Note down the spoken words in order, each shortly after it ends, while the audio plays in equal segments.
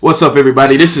What's up,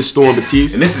 everybody? This is Storm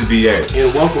Batiste. And this is BA.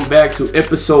 And welcome back to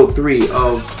episode 3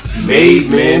 of Made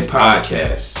Men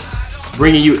Podcast.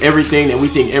 Bringing you everything that we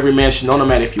think every man should know, no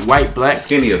matter if you're white, black,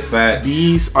 skinny or fat.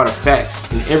 These are the facts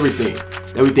and everything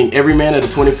that we think every man of the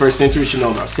 21st century should know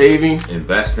about savings,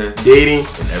 investing, dating,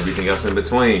 and everything else in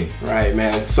between. Right,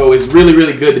 man. So it's really,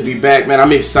 really good to be back, man.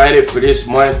 I'm excited for this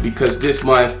month because this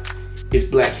month is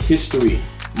Black History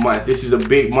Month. This is a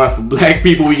big month for black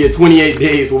people. We get 28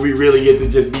 days where we really get to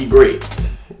just be great.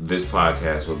 This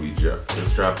podcast will be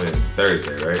dropping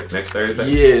Thursday, right? Next Thursday?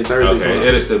 Yeah, Thursday. Okay,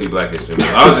 it'll still be Black History Month.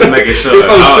 I was just making sure. It's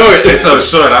so short. It's so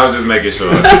short. I was just making sure.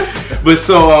 But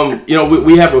so,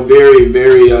 we have a very,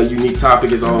 very unique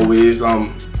topic as always.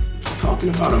 Talking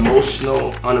about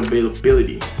emotional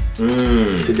unavailability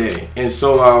today. And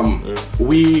so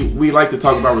we like to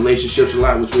talk about relationships a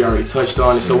lot, which we already touched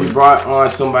on. And so we brought on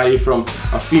somebody from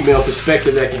a female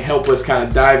perspective that can help us kind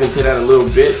of dive into that a little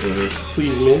bit.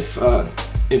 Please, miss,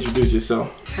 introduce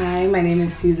yourself. Hi, my name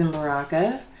is Susan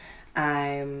Baraka.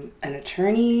 I'm an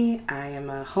attorney. I am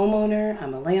a homeowner.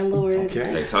 I'm a landlord. Okay.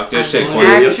 Hey, talk your shit,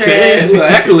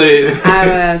 Accolades.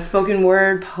 I'm a spoken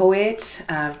word poet.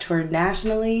 I've toured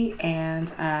nationally, and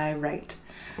I write.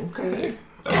 Okay.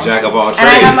 A jack of all trades. And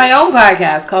I have my own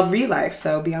podcast called Real Life,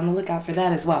 so be on the lookout for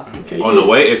that as well. Okay. On the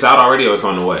way? It's out already or it's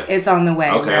on the way? It's on the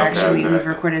way. Okay, We've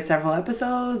recorded several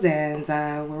episodes, and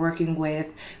we're working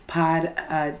with Pod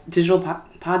Digital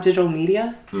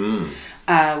Media,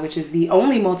 which is the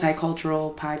only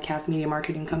multicultural podcast media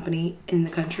marketing company in the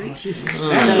country.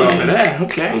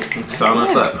 Okay. Sign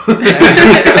us up.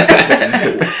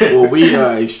 Well, we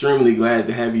are extremely glad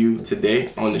to have you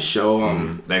today on the show.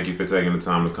 Thank you for taking the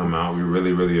time to come out. We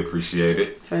really, really appreciate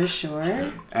it. For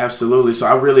sure. Absolutely. So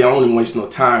I don't even waste no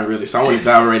time, really. So I want to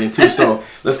dive right into it. So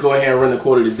let's go ahead and run the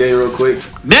quote of the day real quick.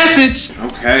 Message!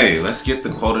 Okay, let's get the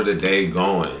quote of the day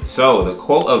going. So the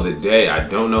quote of the day, I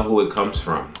don't know who it comes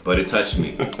from, but it touched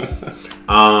me.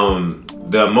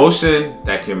 The emotion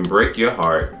that can break your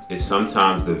heart is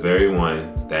sometimes the very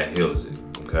one that heals it.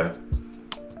 Okay?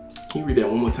 Can you read that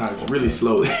one more time? Just really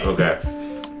slowly. Okay.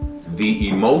 The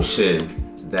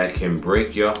emotion that can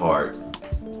break your heart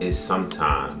is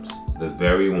sometimes the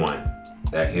very one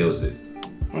that heals it.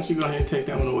 Why don't you go ahead and take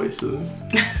that one away, Susan?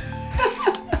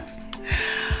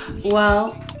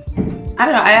 Well, I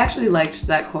don't know. I actually liked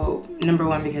that quote, number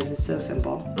one, because it's so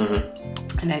simple.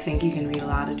 And I think you can read a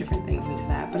lot of different things into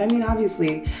that. But I mean,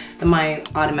 obviously, the mind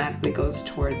automatically goes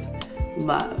towards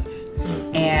love.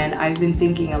 And I've been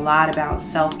thinking a lot about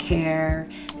self-care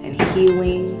and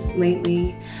healing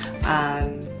lately.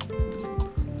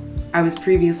 I was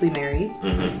previously married,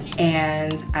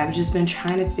 and I've just been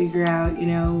trying to figure out,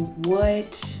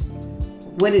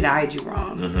 what did I do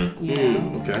wrong?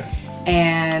 Okay.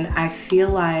 And I feel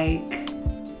like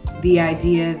the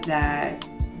idea that,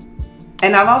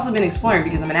 and I've also been exploring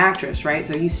because I'm an actress, right?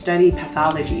 So you study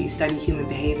pathology, you study human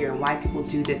behavior and why people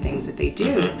do the things that they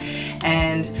do.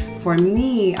 And for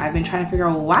me, I've been trying to figure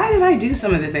out, why did I do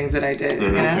some of the things that I did,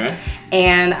 you know? Okay.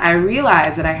 And I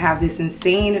realized that I have this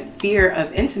insane fear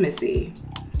of intimacy.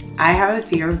 I have a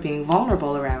fear of being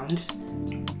vulnerable around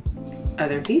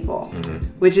other people,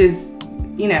 which is,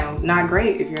 not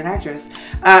great if you're an actress.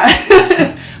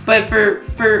 But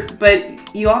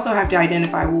you also have to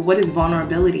identify, well, what is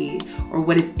vulnerability or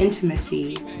what is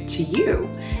intimacy to you?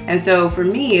 And so for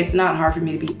me, it's not hard for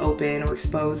me to be open or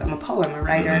exposed. I'm a poet, I'm a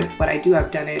writer. It's what I do. I've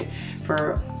done it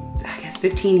for,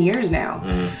 15 years now.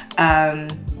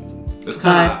 It's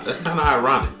kind of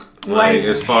ironic. Like,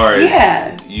 as far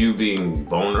as you being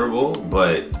vulnerable,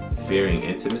 but fearing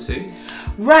intimacy.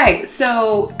 Right.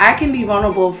 So I can be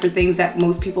vulnerable for things that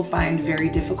most people find very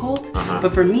difficult.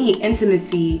 But for me,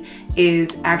 intimacy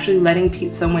is actually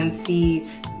letting someone see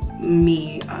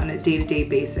me on a day-to-day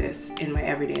basis in my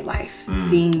everyday life,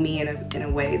 seeing me in a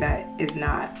way that is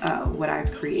not what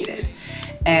I've created.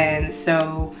 And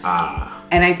so,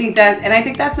 and I think that's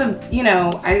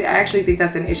I actually think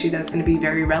that's an issue that's going to be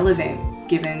very relevant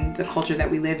given the culture that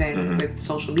we live in with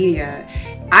social media.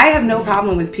 I have no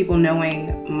problem with people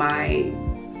knowing my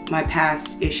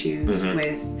past issues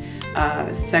with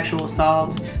sexual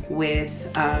assault, with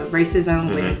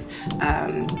racism, with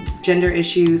gender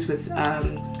issues, with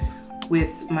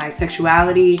my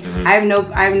sexuality. I have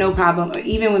no problem,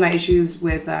 even with my issues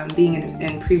with being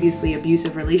in previously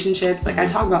abusive relationships. Like I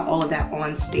talk about all of that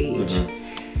on stage.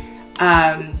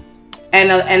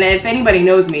 And if anybody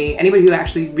knows me, anybody who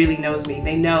actually really knows me,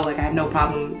 they know like I have no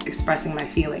problem expressing my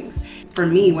feelings. For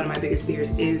me, one of my biggest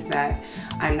fears is that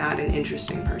I'm not an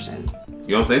interesting person.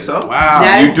 You don't think so?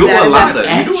 Wow. You do a lot of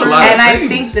things. And I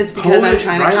think that's because I'm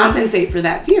trying to compensate for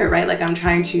that fear, right? Like I'm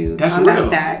trying to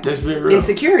combat that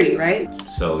insecurity, right?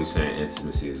 So you're saying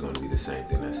intimacy is going to be the same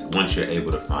thing. That's once you're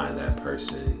able to find that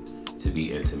person to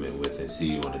be intimate with and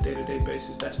see you on a day-to-day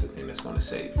basis, that's the thing that's going to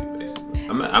save you, basically.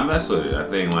 I mess with it. I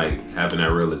think like having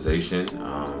that realization,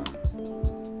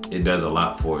 it does a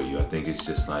lot for you. I think it's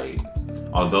just like,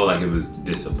 although like it was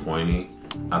disappointing,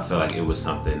 I feel like it was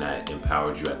something that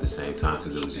empowered you at the same time,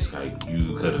 because it was just like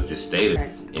you could have just stayed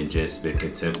and just been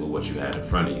content with what you had in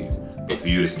front of you. But for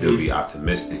you to still be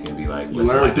optimistic and be like,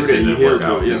 listen, like, this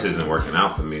isn't working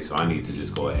out for me, so I need to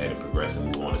just go ahead and progress and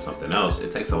move on to something else.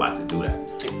 It takes a lot to do that.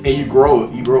 And you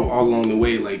grow all along the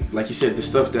way. Like you said, the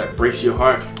stuff that breaks your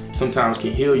heart sometimes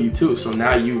can heal you too. So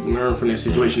now you've learned from that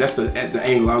situation. That's the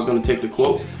angle I was going to take the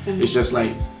quote. It's just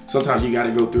like sometimes you got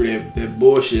to go through that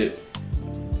bullshit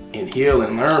and heal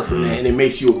and learn from that, and it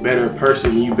makes you a better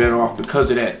person, and you better off because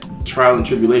of that trial and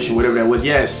tribulation, whatever that was.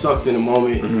 Yeah, it sucked in the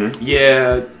moment.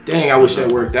 Yeah, dang, I wish that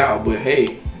worked out, but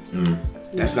hey,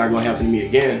 that's not gonna happen to me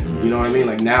again. You know what I mean?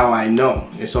 Like now I know,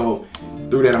 and so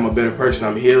through that I'm a better person.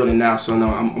 I'm healed, and now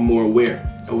I'm more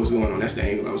aware of what's going on. That's the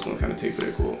angle I was gonna kind of take for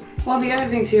that quote. Well, the other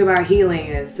thing too about healing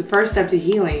is the first step to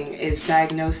healing is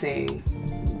diagnosing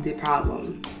the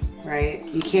problem. Right?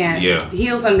 You can't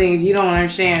heal something if you don't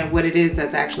understand what it is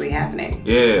that's actually happening.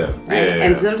 Yeah. Right?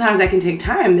 And sometimes that can take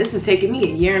time. This has taken me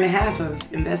a year and a half of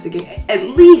investigation,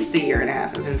 at least a year and a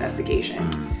half of investigation.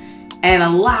 And a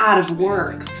lot of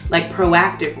work, like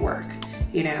proactive work,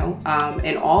 you know,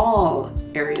 in all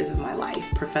areas of my life,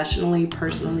 professionally,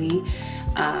 personally,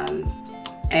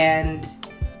 and,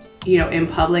 you know, in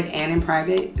public and in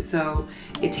private. So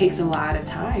it takes a lot of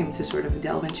time to sort of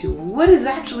delve into what is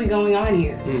actually going on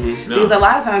here. Because a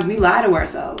lot of times we lie to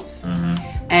ourselves.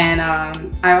 And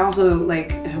I also,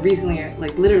 like, recently,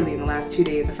 like literally in the last 2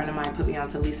 days, a friend of mine put me on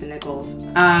to Lisa Nichols.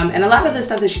 And a lot of the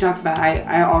stuff that she talks about,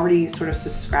 I already sort of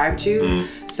subscribed to.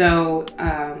 So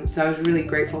I was really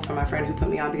grateful for my friend who put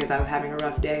me on, because I was having a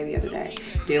rough day the other day,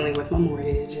 dealing with my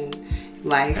mortgage and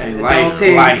life,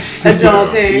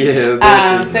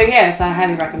 adulting. So yes, I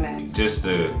highly recommend. Just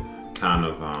to kind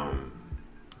of,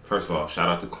 first of all, shout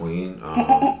out to Queen,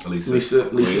 Lisa.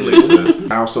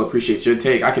 I also appreciate your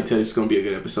take. I can tell this is gonna be a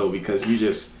good episode because you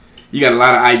got a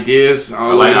lot of ideas.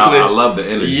 I love the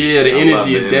energy. Yeah, the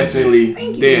energy is definitely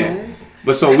there.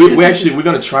 But so we're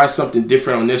gonna try something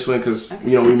different on this one, because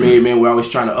you know we're always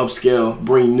trying to upscale,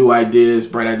 bring new ideas,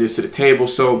 bright ideas to the table.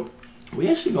 So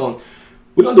we're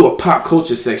gonna do a pop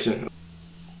culture section.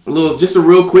 Just a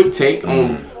real quick take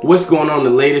on what's going on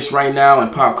the latest right now in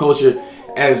pop culture.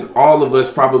 As all of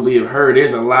us probably have heard,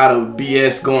 there's a lot of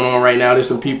BS going on right now. There's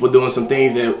some people doing some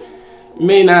things that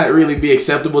may not really be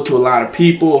acceptable to a lot of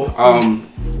people.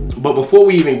 But before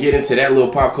we even get into that little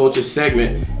pop culture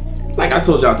segment, like I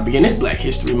told y'all at the beginning, it's Black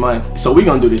History Month, so we're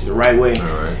gonna do this the right way.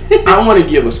 All right. I want to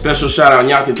give a special shout out, and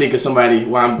y'all can think of somebody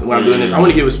while I'm doing this. I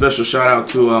want to give a special shout out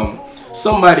to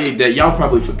somebody that y'all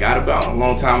probably forgot about a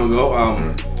long time ago.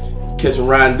 Catching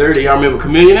Riding Dirty. Y'all remember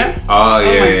Chameleon? Oh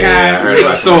yeah, my God. I heard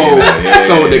about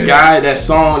So the guy, that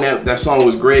song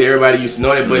was great. Everybody used to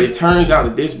know that, but it turns out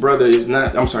that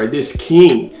this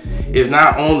king is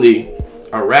not only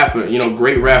a rapper, you know,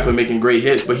 great rapper making great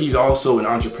hits, but he's also an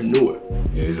entrepreneur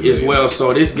as well.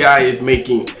 So this guy is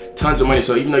making tons of money.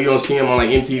 So even though you don't see him on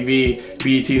like MTV,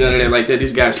 BET, none of that like that,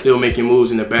 this guy's still making moves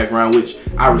in the background, which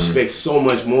I respect so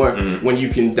much more when you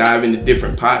can dive into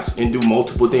different pots and do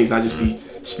multiple things, not just be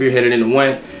spearheaded into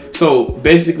one. So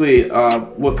basically,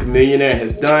 what Chamillionaire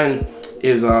has done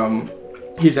is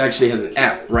he actually has an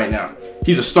app right now.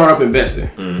 He's a startup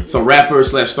investor. So rapper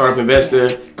 / startup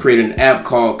investor created an app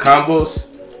called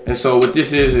Convos. And so what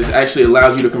this is actually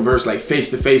allows you to converse like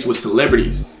face to face with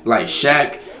celebrities like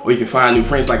Shaq, or you can find new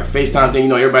friends, like a FaceTime thing. You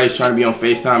know, everybody's trying to be on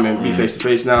FaceTime and be face to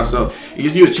face now. So it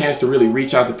gives you a chance to really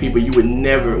reach out to people you would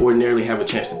never ordinarily have a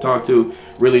chance to talk to.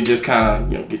 Really just kind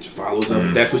of, you know, get your followers up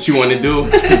if that's what you want to do.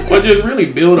 Or just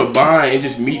really build a bond and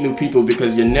just meet new people,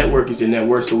 because your network is your net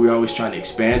worth. So we're always trying to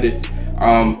expand it.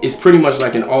 It's pretty much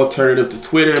like an alternative to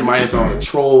Twitter, minus all the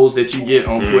trolls that you get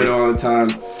on Twitter all the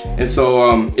time. And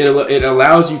so it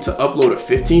allows you to upload a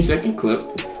 15-second clip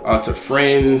to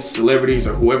friends, celebrities,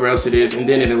 or whoever else it is, and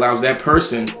then it allows that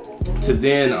person to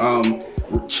then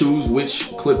choose which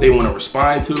clip they want to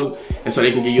respond to, and so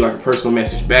they can give you like a personal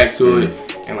message back to it.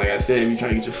 And like I said, if you're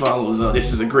trying to get your followers up,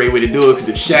 this is a great way to do it, because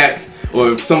if Shaq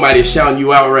or if somebody is shouting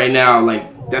you out right now, like,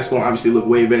 that's going to obviously look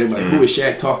way better. Like, who is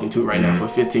Shaq talking to right now for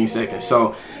 15 seconds?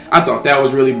 So I thought that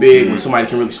was really big when somebody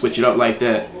can really switch it up like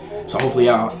that. So hopefully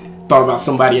y'all thought about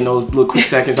somebody in those little quick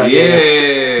seconds. Did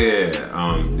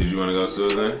you want to go,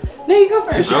 Susan? No, you go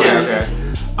first. Okay.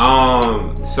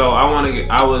 So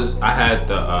I had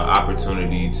the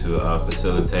opportunity to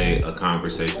facilitate a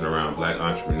conversation around Black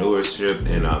entrepreneurship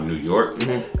in New York.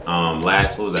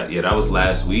 What was that? Yeah, that was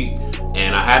last week,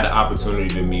 and I had the opportunity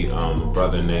to meet a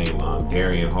brother named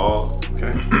Darian Hall.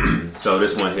 Okay. So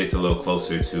this one hits a little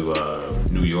closer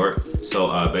to New York.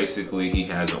 So basically, he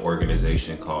has an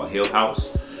organization called Hill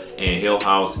House. And Hill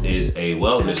House is a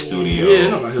wellness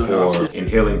studio in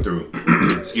healing through,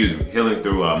 healing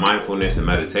through mindfulness and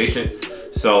meditation.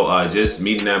 So just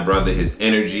meeting that brother, his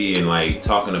energy, and like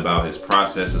talking about his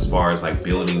process as far as like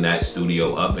building that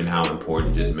studio up and how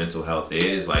important just mental health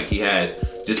is. Like he has,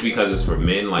 just because it's for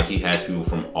men, like he has people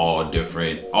from all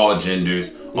genders,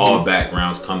 all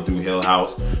backgrounds come through Hill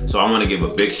House. So I want to give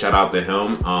a big shout out to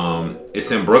him. It's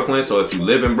in Brooklyn, so if you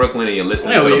live in Brooklyn and you're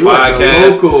listening to the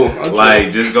podcast, like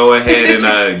just go ahead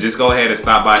and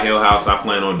stop by Hill House. I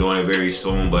plan on doing it very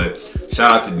soon, but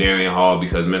shout out to Darian Hall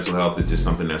because mental health is just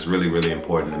something that's really, really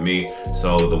important to me.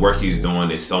 So the work he's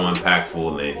doing is so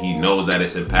impactful, and he knows that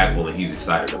it's impactful, and he's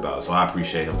excited about it. So I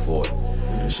appreciate him for it.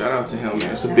 Shout out to him,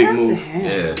 man. It's a big move.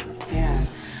 Yeah.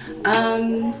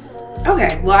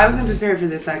 Okay, well, I wasn't prepared for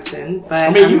this section, but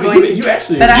I mean, you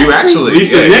actually,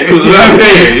 Lisa Nichols.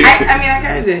 I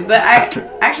kind of did, but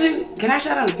can I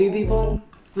shout out a few people?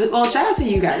 Well, shout out to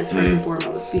you guys first and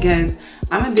foremost, because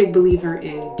I'm a big believer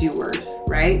in doers,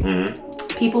 right?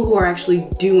 People who are actually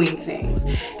doing things,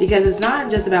 because it's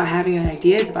not just about having an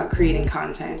idea, it's about creating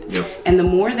content. And the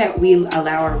more that we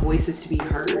allow our voices to be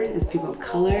heard as people of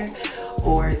color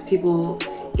or as people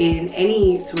in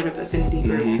any sort of affinity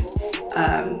group,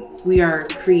 we are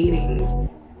creating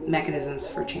mechanisms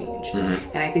for change.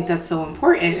 And I think that's so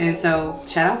important. And so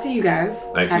shout out to you guys.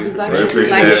 Happy Black History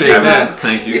Month.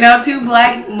 Thank you. You know, 2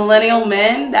 Black millennial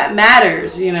men, that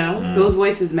matters, you know. Those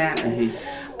voices matter.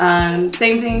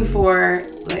 Same thing for,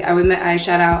 like, I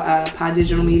shout out Pod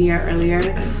Digital Media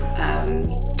earlier.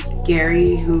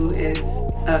 Gary, who is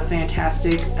a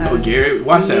fantastic Gary,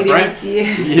 WhatsApp, right?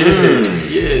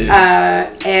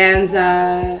 And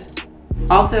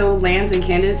also Lance and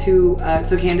Candace, who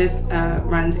so Candace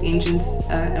runs Ancients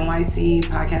NYC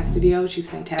podcast studio. She's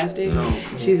fantastic.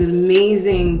 She's an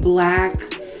amazing Black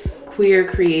queer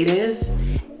creative,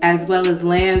 as well as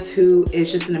Lance, who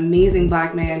is just an amazing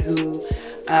Black man who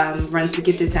runs the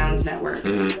Gifted Sounds Network.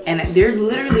 And they're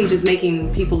literally just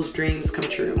making people's dreams come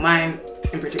true, mine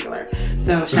in particular.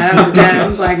 So shout out to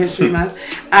them, Black History Month.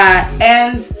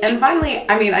 And finally,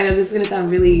 I mean, I know this is gonna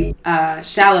sound really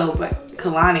shallow, but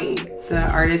Kalani, the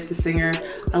artist, the singer,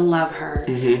 I love her.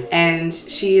 And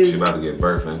she's about to give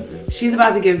birth. She's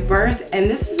about to give birth, and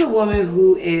this is a woman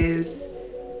who is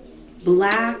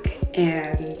Black,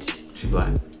 and she's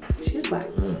Black. She's Black.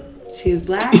 She is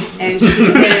Black, and she is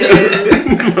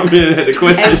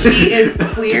and she is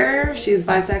queer. She's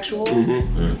bisexual,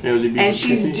 and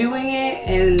she's doing it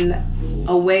in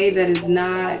a way that is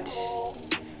not,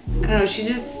 I don't know,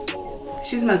 she's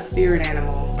my spirit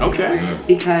animal. Okay.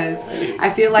 Because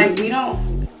I feel like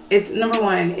it's, number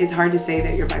one, it's hard to say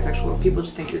that you're bisexual. People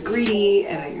just think you're greedy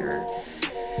and that you're,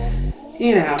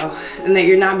 you know, and that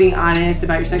you're not being honest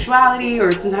about your sexuality,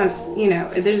 or sometimes, you know,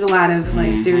 there's a lot of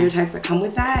like stereotypes that come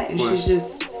with that. And she's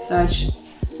just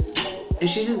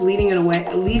she's just leading the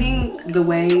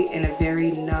way in a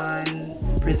very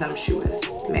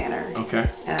non-presumptuous manner. Okay.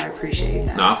 And I appreciate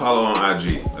that. No, I follow on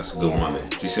IG. That's a good woman.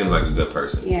 She seems like a good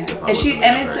person. Yeah.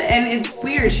 And it's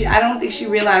weird. I don't think she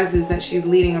realizes that she's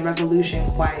leading a revolution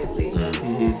quietly.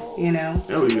 You know?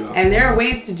 There we go. And there are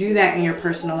ways to do that in your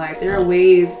personal life. There are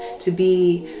ways to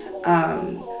be a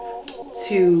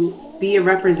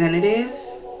representative.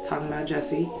 Talking about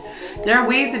Jesse. There are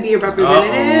ways to be a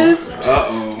representative.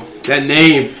 That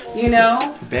name. You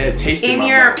know? Bad taste in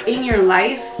your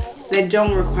life that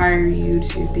don't require you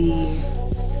to be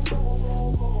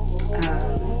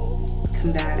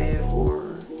combative,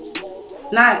 or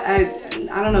not. I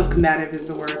don't know if combative is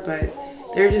the word, but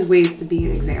there are just ways to be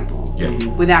an example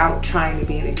without trying to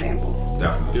be an example.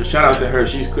 Definitely. Shout out to her.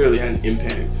 She's clearly had an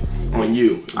impact on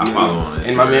you. I follow on Instagram.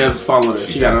 And my man's followed her.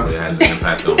 She has an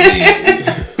impact on me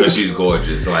because she's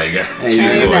gorgeous. Like she's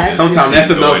gorgeous. Sometimes that's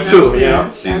enough too. Yeah,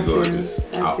 she's gorgeous.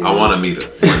 I want to meet her.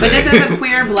 But just as a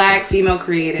queer Black female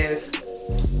creative,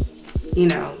 you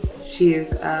know, she's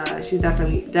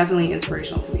definitely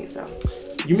inspirational to me. So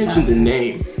you mentioned the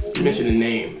name.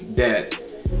 That,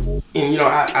 and you know,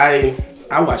 I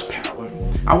watch Power.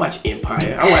 I watch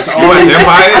Empire. I watch all. You watch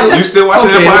Empire? You still watching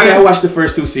Empire? Okay, I watched the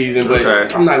first 2 seasons, but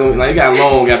I'm not gonna it got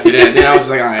long after that. Then I was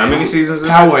like, all right. How many seasons?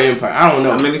 Power Empire. I don't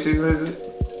know. How many seasons is it?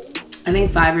 I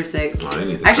think 5 or 6.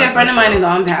 Oh, actually, a friend of mine is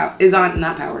on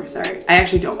not Power. Sorry, I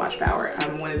actually don't watch Power.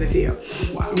 I'm one of the few.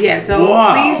 Wow. Yeah, so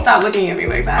please stop looking at me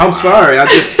like that. I'm sorry. I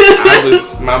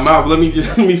was my mouth. Let me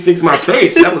fix my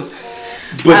face. That was.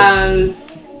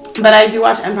 But I do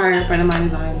watch Empire. A friend of mine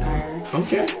is on Empire.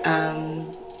 Okay.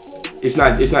 It's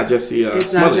not Jesse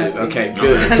Smollett. Okay,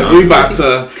 good. Because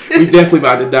we definitely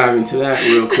about to dive into that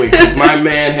real quick. My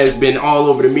man has been all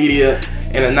over the media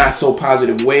in a not so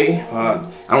positive way.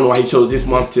 I don't know why he chose this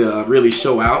month to really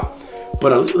show out,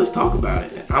 but let's talk about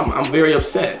it. I'm very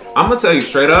upset. I'm gonna tell you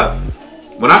straight up.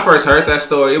 When I first heard that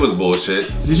story, it was bullshit.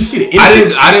 Did you see the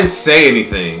interview? I didn't say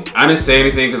anything. I didn't say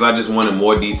anything because I just wanted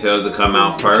more details to come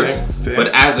out first. Okay, but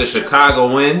as a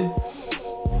Chicagoan,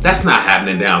 that's not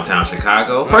happening downtown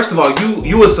Chicago. First of all,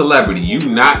 you a celebrity. You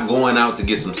not going out to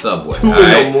get some Subway. 2 in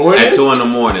the morning? At 2 in the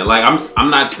morning. Like I'm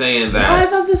not saying that. No, I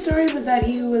thought the story was that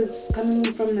he was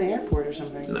coming from the airport or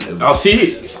something. No,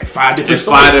 it's like 5 different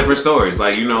stories. 5 different stories.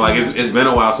 Like, it's been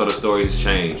a while, so the story has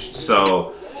changed.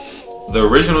 So the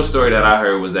original story that I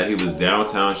heard was that he was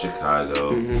downtown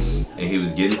Chicago and he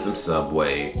was getting some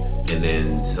Subway, and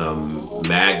then some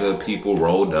MAGA people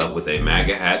rolled up with their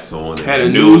MAGA hats on and had a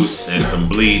noose and some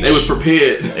bleach. They was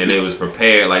prepared. And they was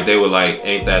prepared. Like, they were like,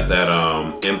 ain't that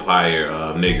Empire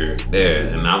nigger there?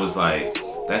 And I was like,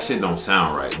 that shit don't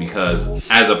sound right. Because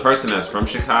as a person that's from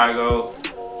Chicago,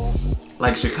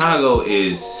 like, Chicago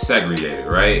is segregated,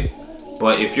 right?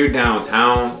 But if you're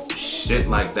downtown, shit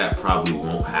like that probably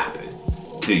won't happen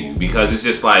to you, because it's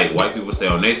just like white people stay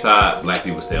on their side, black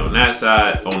people stay on that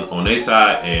side, on their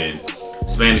side, and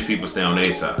Spanish people stay on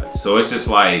their side. So it's just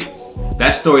like,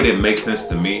 that story didn't make sense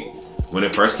to me when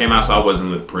it first came out, so I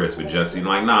wasn't impressed with Justin.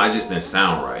 Like, nah, it just didn't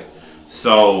sound right.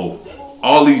 So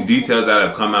all these details that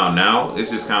have come out now,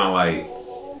 it's just kind of like,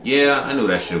 yeah, I knew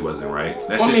that shit wasn't right.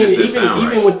 That shit just didn't sound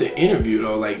right. Even with the interview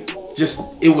though, like,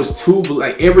 it was too,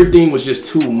 like, everything was just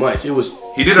too much. It was.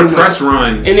 He did a press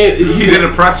run. And he did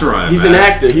a press run. He's an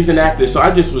actor. So I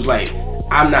just was like,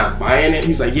 I'm not buying it. He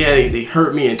was like, yeah, they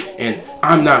hurt me and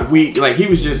I'm not weak. Like, he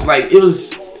was just like,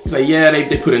 he's like, yeah,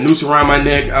 they put a noose around my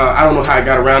neck. I don't know how I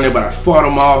got around there, but I fought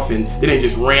them off and then they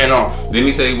just ran off. Didn't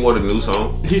he say he wore the noose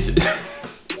home?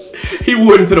 He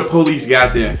wore it until the police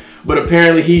got there. But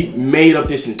apparently he made up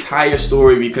this entire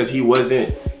story because he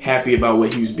wasn't happy about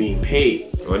what he was being paid.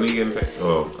 Wasn't he getting paid?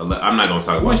 Oh, I'm not gonna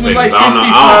talk about which was like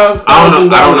 $65,000. I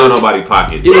don't know nobody's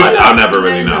pockets. So I'll never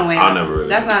really know. I'll never really.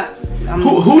 That's not.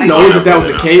 Who knows that was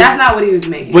the case? That's not what he was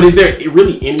making. But is there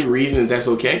really any reason that's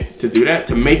okay to do that?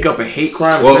 To make up a hate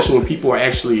crime, especially when people are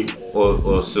actually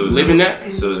Susan, living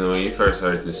that? Susan, when you first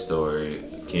heard this story,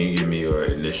 can you give me your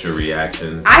initial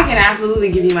reactions? I can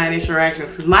absolutely give you my initial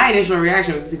reactions, because my initial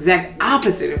reaction was the exact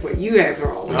opposite of what you guys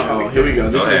were all doing. Oh, here we go.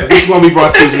 This is why we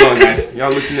brought Susan on, guys.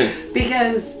 Y'all listen in.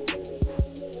 Because,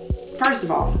 first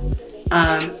of all,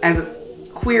 as a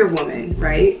queer woman,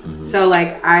 right? Mm-hmm. So,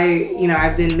 like,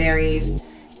 I've been married.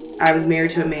 I was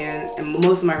married to a man, and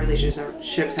most of my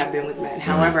relationships have been with men. Mm-hmm.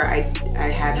 However, I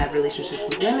have had relationships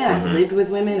with women. I've lived with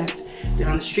women. I've been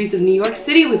on the streets of New York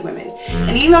City with women. Mm-hmm.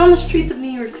 And even on the streets of New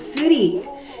York City,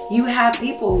 you have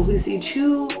people who see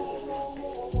 2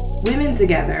 women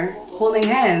together holding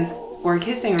hands or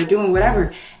kissing or doing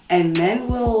whatever, and men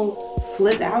will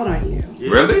flip out on you.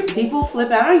 Really? People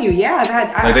flip out on you.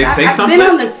 Yeah, I've something? been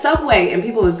on the subway and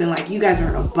people have been like, "You guys are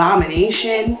an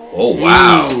abomination." Oh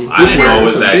wow! I didn't know it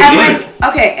was that deep.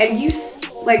 Like, okay, and you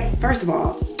like, first of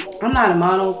all, I'm not a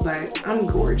model, but I'm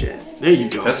gorgeous. There you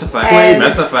go. That's a fact.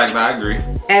 That's a fact. I agree.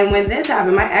 And when this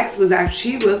happened, my ex was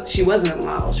actually she wasn't a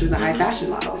model. She was a high fashion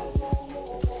model.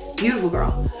 Beautiful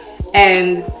girl,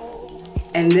 and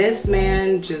this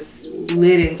man just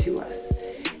lit into us.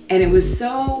 And it was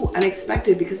so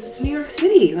unexpected because it's New York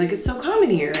City. Like, it's so common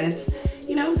here. And it's,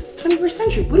 it's 21st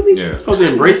century. What do we... Yeah. Supposed to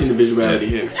embrace individuality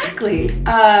here. Exactly.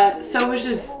 So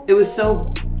it was so...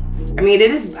 I mean,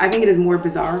 I think it is more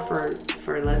bizarre for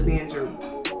lesbians or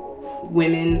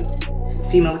women,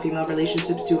 female-to-female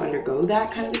relationships to undergo that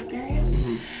kind of experience.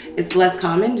 Mm-hmm. It's less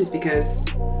common just because,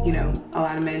 a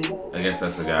lot of men... I guess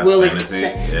that's a guy's fantasy.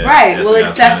 We'll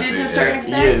accept it to a certain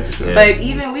extent. Yeah, for sure. But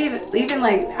even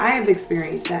like, I have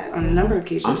experienced that on a number of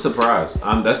occasions. I'm surprised.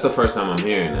 That's the first time I'm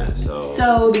hearing that.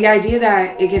 So the idea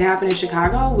that it could happen in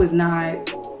Chicago was not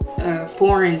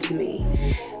foreign to me.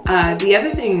 The other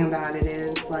thing about it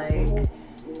is, like,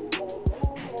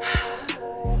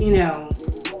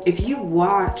 if you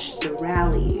watch the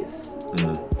rallies,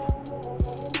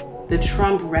 the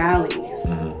Trump rallies,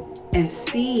 and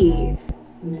see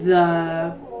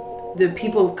the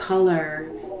people of color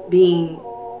being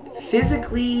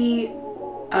physically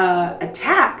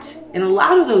attacked in a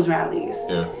lot of those rallies,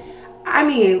 I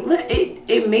mean,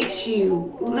 it makes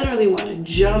you literally want to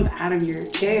jump out of your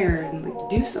chair and like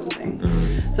do something.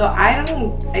 Mm-hmm. So I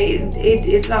don't.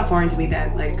 It's not foreign to me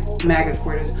that like MAGA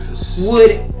supporters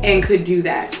would and could do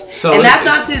that. So and that's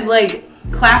not to like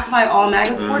classify all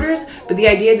MAGA supporters, but the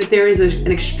idea that there is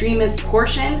an extremist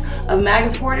portion of MAGA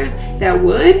supporters that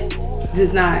would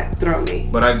does not throw me.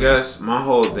 But I guess my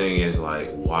whole thing is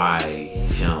like, why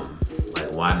him?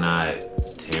 Like, why not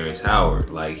Terrence Howard?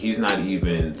 Like, he's not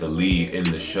even the lead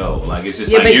in the show. Like, it's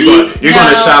just like you're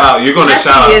gonna shout out. You're gonna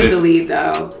shout out this. Jesse is the lead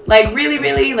though. Like,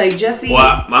 really, like Jesse.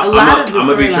 Well, I'm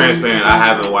gonna be transparent. I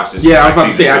haven't watched this. Yeah, I was about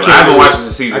to say I haven't watched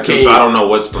this season 2, so I don't know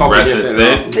what's progressed since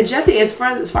then. But Jesse, as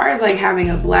far as like having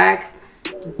a black,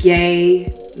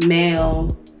 gay,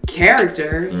 male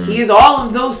character, he is all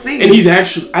of those things. And he's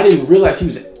actually, I didn't realize he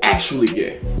was actually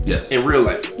gay. Yes. In real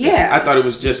life. Yeah. I thought it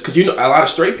was just because a lot of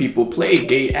straight people play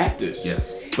gay actors.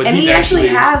 Yes. But and he actually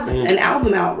has an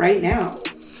album out right now.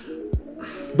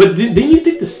 But didn't you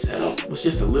think the setup was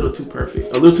just a little too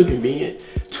perfect, a little too convenient?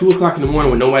 2:00 in the morning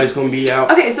when nobody's gonna be out.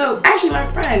 Okay, so actually, my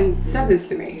friend said this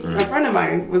to me. A friend of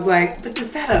mine was like, "But the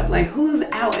setup, like, who's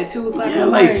out at 2:00 in the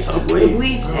morning Subway. with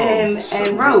bleach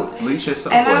and rope?" Bleach and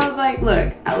Subway. And I was like,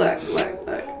 look. I was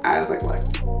like, look.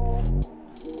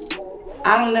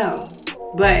 I don't know,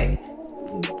 but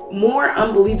more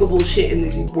unbelievable shit in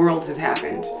this world has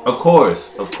happened. Of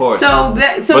course. So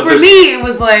for me, it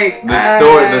was like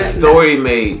the story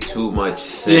made too much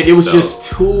sense. Like it was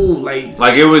just too like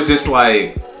it was just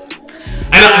like.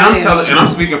 And I'm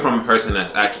speaking from a person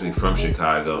that's actually from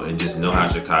Chicago and just know how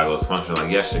Chicago is functioning.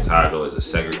 Like, yes, Chicago is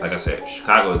like I said,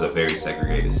 Chicago is a very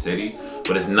segregated city,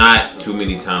 but it's not too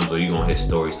many times where you're gonna hit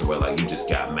stories to where like you just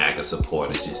got MAGA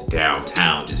supporters just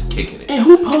downtown just kicking it. And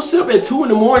who posted up at 2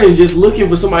 a.m. just looking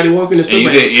for somebody walking to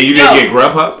somebody? And you didn't get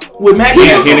Grubhub? With MAGA?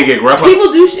 You didn't get Grubhub?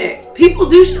 People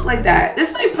do shit like that.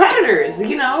 It's like predators,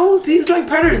 It's like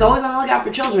predators always on the lookout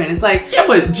for children. It's like, yeah,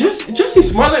 but Jussie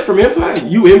Smollett from Empire,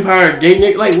 you Empire gay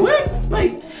nigga, like what?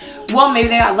 Like, well, maybe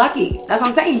they got lucky. That's what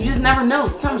I'm saying. You just never know.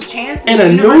 Sometimes chance and a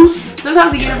noose.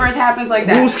 Sometimes the universe happens like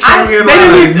that. Who's carrying You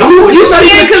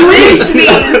can't convince me.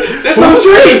 That's what I'm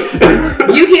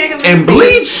saying. You can't convince and me.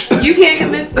 bleach. You can't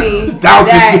convince me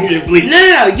that bleach.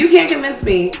 No. You can't convince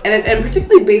me, and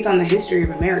particularly based on the history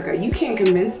of America, you can't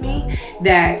convince me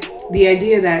that the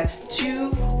idea that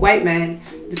two white men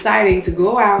deciding to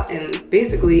go out and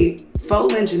basically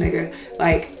faux lynch a nigga,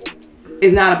 like,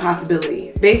 is not a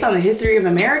possibility. Based on the history of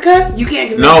America, you can't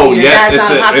convince me that's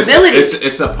not a possibility.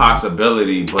 It's a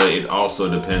possibility, but it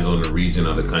also depends on the region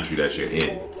of the country that you're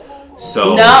in.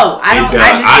 So no, I don't.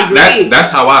 I disagree.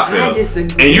 That's how I feel. I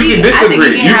disagree. And you can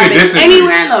disagree. You can disagree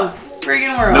anywhere in the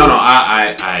friggin' world. No,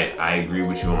 I agree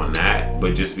with you on that.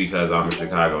 But just because I'm a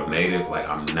Chicago native, like,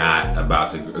 I'm not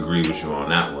about to agree with you on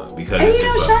that one because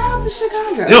and shout out to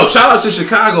Chicago. Shout out to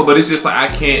Chicago, but it's just like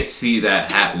I can't see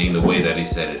that happening the way that he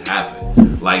said it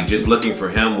happened. Like, just looking for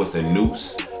him with a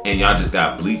noose, and y'all just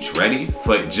got bleach ready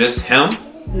for just him.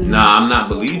 Mm-hmm. Nah, I'm not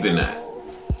believing that.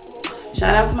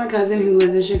 Shout out to my cousin who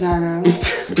lives in Chicago.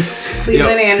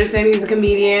 Cleveland Anderson, he's a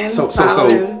comedian. So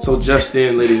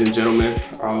Justin, ladies and gentlemen,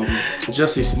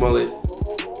 Jussie Smollett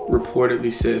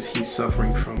reportedly says he's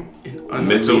suffering from an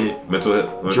mental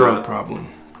drug problem.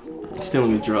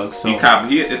 Stealing with drugs. So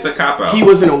it's a cop out. He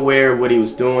wasn't aware of what he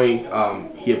was doing.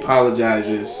 He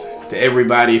apologizes to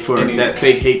everybody for that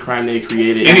fake hate crime they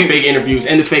created, and fake interviews,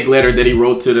 and the fake letter that he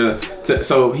wrote to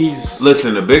so he's...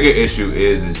 Listen, the bigger issue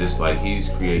is just like he's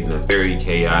creating a very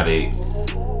chaotic,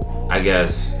 I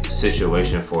guess,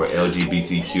 situation for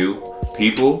LGBTQ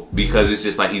people, because it's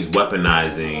just like he's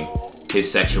weaponizing his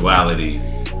sexuality.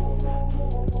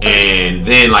 And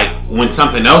then, like, when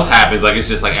something else happens, like, it's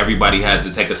just like everybody has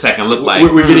to take a second look. Like,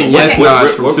 we're getting yes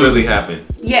nods from what really happened.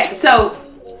 Yeah, so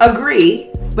agree.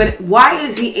 But why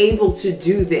is he able to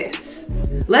do this?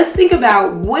 Let's think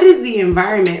about what is the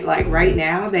environment like right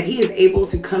now that he is able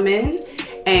to come in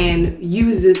and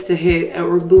use this to his,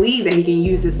 or believe that he can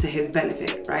use this to his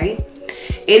benefit, right?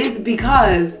 It is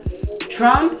because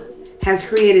Trump has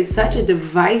created such a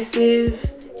divisive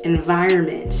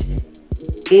environment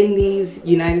in these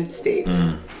United States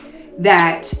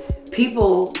that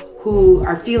people who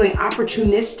are feeling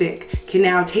opportunistic can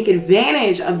now take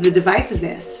advantage of the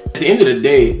divisiveness. At the end of the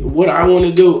day, what I want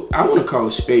to do, I want to call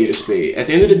a spade a spade. At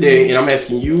the end of the day, and I'm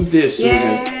asking you this,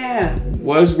 Susan,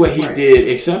 was what he did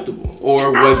acceptable?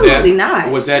 Or was absolutely not.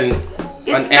 Was that an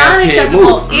not asshead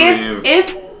acceptable move?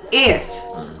 If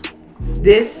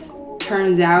this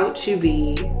turns out to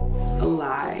be a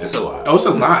lie, It's a lie. Oh, it's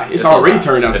a lie. It's already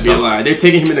turned out to be a lie. They're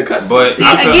taking him into custody. But See,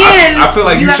 I feel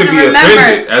like you should be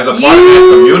offended. As a part of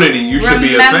that community, you should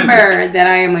be offended. Remember that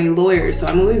I am a lawyer, so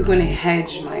I'm always going to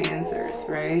hedge my answers,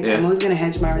 right? Yeah. I'm always going to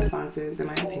hedge my responses and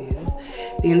my opinions.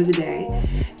 At the end of the day,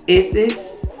 if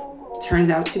this turns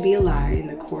out to be a lie in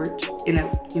the court,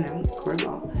 court of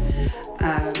law,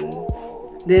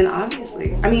 then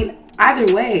obviously, I mean,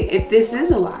 either way, if this is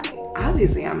a lie,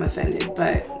 obviously I'm offended,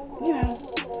 but,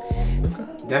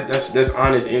 That's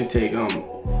honest intake.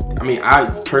 I mean, I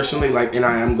personally and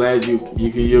I'm glad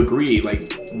you agree.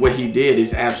 Like, what he did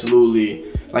is absolutely,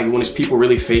 like, when it's people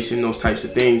really facing those types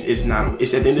of things, it's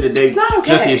at the end of the day, it's not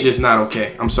okay. Jesse, it's just not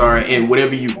okay. I'm sorry. And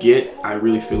whatever you get, I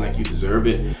really feel like you deserve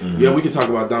it. Mm-hmm. Yeah, we could talk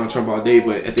about Donald Trump all day,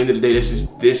 but at the end of the day,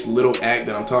 this little act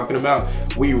that I'm talking about,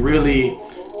 we really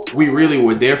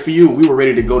were there for you. We were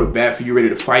ready to go to bat for you, ready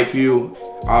to fight for you.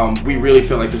 We really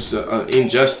felt like this was an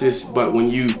injustice, but when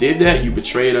you did that, you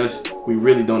betrayed us. We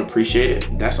really don't appreciate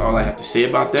it. That's all I have to say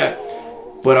about that.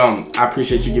 But I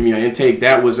appreciate you giving me your intake.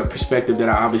 That was a perspective that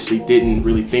I obviously didn't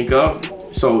really think of.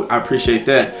 So I appreciate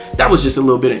that. That was just a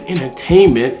little bit of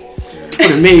entertainment for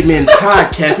the Made Men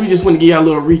podcast. We just want to give y'all a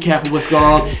little recap of what's going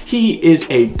on. He is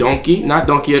a donkey, not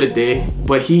donkey of the day,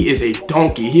 but he is a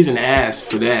donkey. He's an ass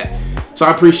for that. So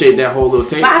I appreciate that whole little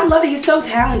take. But I love it. He's so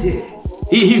talented.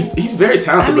 He's very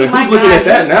talented, I mean, but who's looking at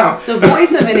that now? The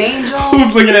voice of an angel.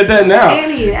 Who's looking at that now? And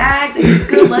he acts, and he's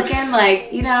good looking.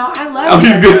 Like, I love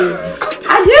him. He's good.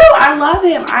 I do. I love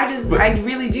him. I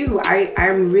really do.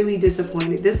 I'm really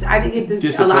disappointed. I think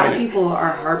a lot of people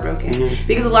are heartbroken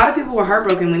because a lot of people were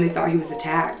heartbroken when they thought he was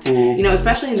attacked.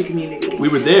 Especially in the community. We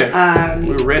were there.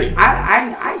 We were ready.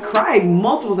 I cried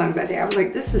multiple times that day. I was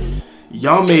like, this is.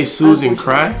 Y'all made Susan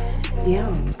cry. Yeah,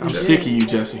 I'm sick of you,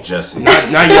 Jesse.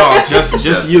 Not y'all,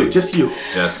 just you.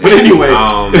 Jesse. But anyway,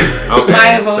 okay.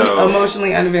 My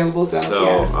emotionally unavailable self. So,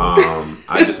 yes.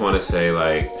 I just want to say,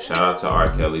 shout out to R.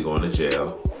 Kelly going to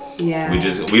jail. Yeah.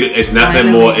 It's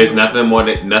nothing more. It's nothing more.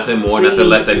 Nothing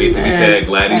less that needs to be said.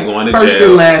 Glad he's going to jail. First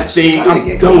and last thing.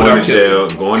 I'm done with R.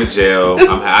 Kelly. Going to jail.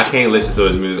 I can't listen to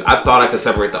his music. I thought I could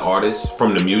separate the artist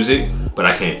from the music, but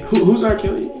I can't. Who's R.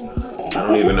 Kelly? I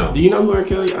don't even know. Do you know who R.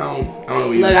 Kelly? I don't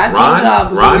know either. Look, I told y'all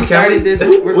before we started this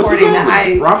recording that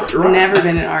I've Robert? never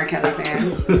been an R. Kelly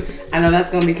fan. I know that's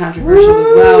going to be controversial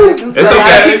as well. It's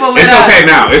okay.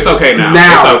 It's okay now.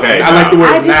 Now. It's okay. I like the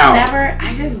word now.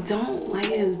 I just don't like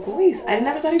his voice. I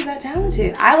never thought he was that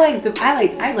talented. I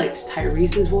liked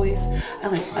Tyrese's voice. I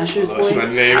liked Usher's voice.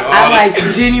 I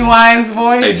liked Genuine's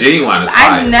voice. Hey, Genuine is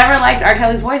fire. I never liked R.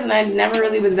 Kelly's voice, and I never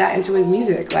really was that into his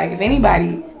music. Like, if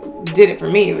anybody did it for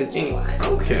me, it was Genuine.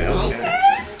 Okay.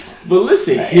 But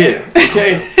listen here,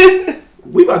 okay?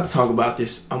 We about to talk about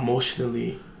this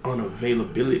emotionally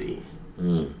unavailability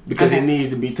because it needs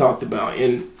to be talked about,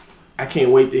 and I can't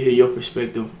wait to hear your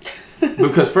perspective.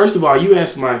 Because first of all, you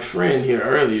asked my friend here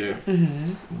earlier,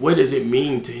 what does it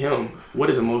mean to him? What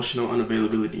does emotional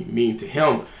unavailability mean to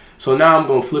him? So now I'm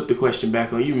going to flip the question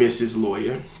back on you, Mrs.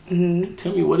 Lawyer.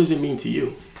 Tell me, what does it mean to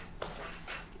you?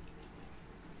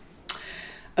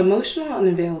 Emotional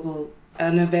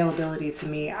unavailability to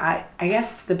me, I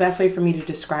guess the best way for me to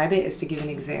describe it is to give an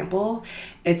example.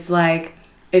 It's like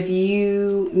if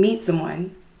you meet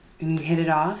someone and you hit it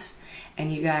off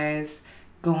and you guys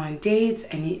go on dates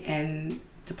and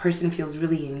the person feels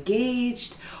really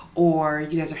engaged, or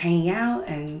you guys are hanging out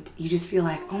and you just feel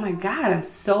like, oh my God, I'm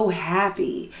so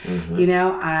happy.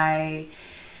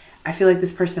 I feel like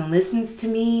this person listens to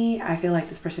me. I feel like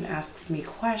this person asks me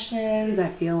questions. I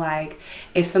feel like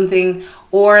if something,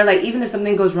 or like even if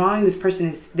something goes wrong, this person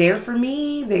is there for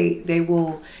me. They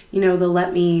will, they'll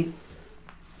let me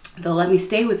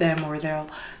stay with them, or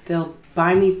they'll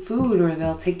buy me food, or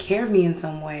they'll take care of me in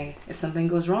some way if something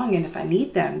goes wrong, and if I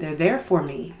need them, they're there for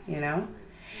me,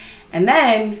 And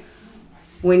then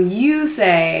when you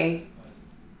say,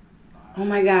 oh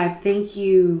my God, thank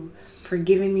you for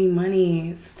giving me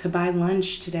money to buy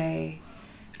lunch today.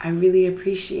 I really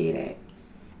appreciate it.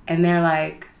 And they're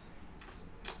like,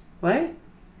 what?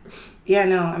 Yeah,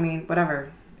 no, I mean, whatever.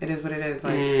 It is what it is.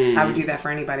 Like, I would do that for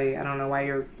anybody. I don't know why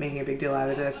you're making a big deal out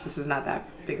of this. This is not that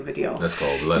big of a deal. That's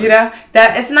cold-blooded.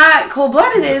 That it's not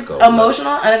cold-blooded. It's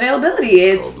emotional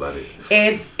unavailability. Cold-blooded.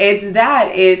 It's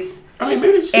that. I mean,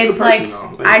 maybe it's just like,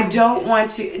 though. I don't want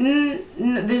to.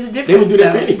 There's a difference. They would do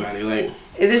that for anybody. Like,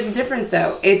 there's a difference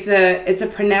though. It's a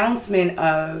pronouncement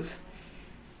of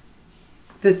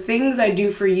the things I do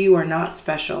for you are not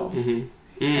special, and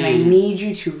I need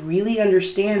you to really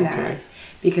understand that,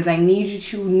 because I need you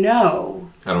to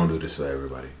know. I don't do this for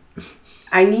everybody.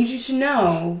 I need you to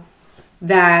know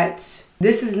that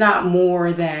this is not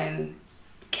more than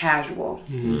casual.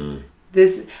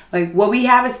 this, like, what we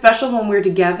have is special when we're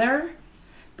together,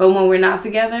 but when we're not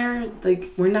together,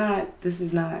 like, this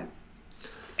is not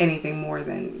anything more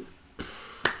than,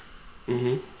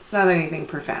 it's not anything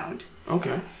profound.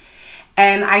 Okay.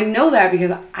 And I know that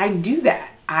because I do that.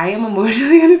 I am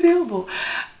emotionally unavailable.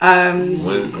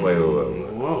 Wait.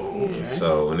 Whoa, okay.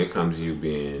 So when it comes to you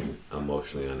being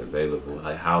emotionally unavailable,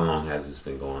 like, how long has this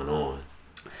been going on?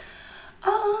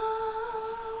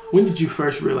 When did you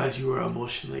first realize you were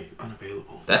emotionally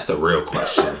unavailable? That's the real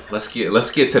question. Let's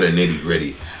get to the nitty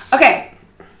gritty. Okay,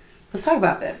 let's talk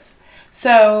about this.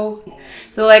 So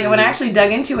like when I actually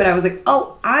dug into it, I was like,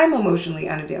 oh, I'm emotionally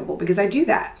unavailable because I do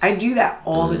that. I do that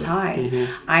all the time.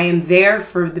 I am there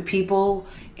for the people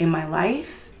in my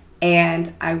life,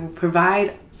 and I will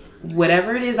provide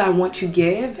whatever it is I want to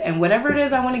give, and whatever it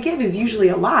is I want to give is usually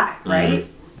a lot, right?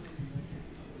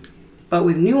 But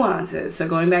with nuances. So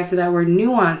going back to that word,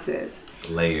 nuances.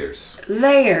 Layers. I'm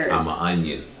an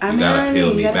onion. You gotta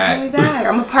peel me back.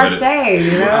 I'm a parfait,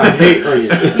 you know? I hate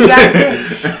onions. You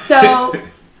gotta So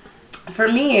for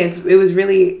me, it was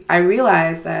really, I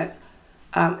realized that,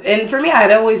 and for me,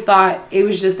 I'd always thought it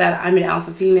was just that I'm an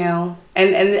alpha female.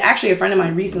 And actually a friend of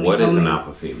mine recently told me. What is an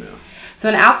alpha female? So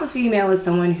an alpha female is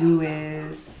someone who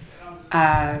is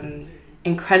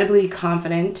incredibly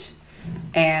confident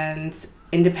and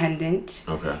independent.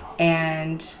 Okay.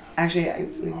 And actually, I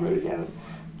wrote it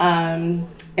down.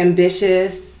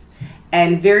 Ambitious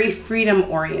and very freedom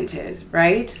oriented,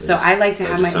 right? So I like to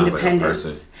have my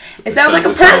independence. It sounds like a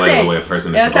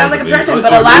person. It sounds like a person,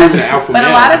 but a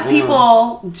lot of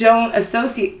people don't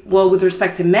associate. Well, with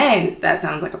respect to men, that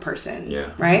sounds like a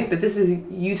person, right? But this is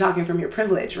you talking from your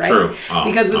privilege, right? True.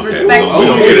 Because with respect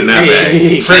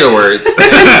to trigger words,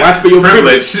 watch for your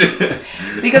privilege.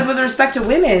 Because with respect to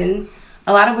women,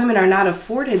 a lot of women are not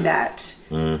afforded that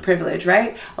privilege,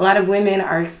 right? A lot of women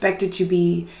are expected to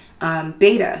be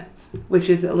beta, which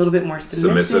is a little bit more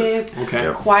submissive.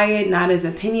 Okay. Quiet, not as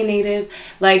opinionated.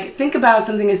 Like, think about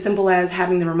something as simple as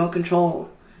having the remote control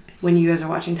when you guys are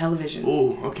watching television.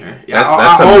 Oh, okay. Yeah,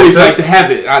 I always like to have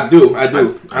it. I do. I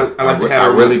like to have it. I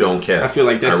really don't care. I feel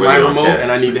like that's my remote, and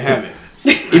I need to have it.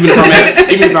 Even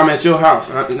if I'm at your house,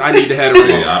 I need to have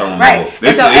it. I don't know. Right.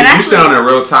 You sounding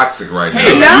real toxic right now.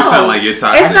 No, you sound like you're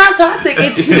toxic. It's not toxic.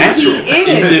 It's natural.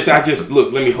 It is.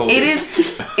 Look. Let me hold it.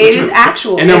 It is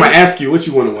actual. And I'm gonna ask you what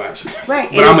you want to watch. Right.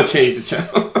 But I'm gonna change the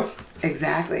channel.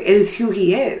 Exactly. It is who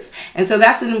he is, and so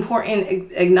that's an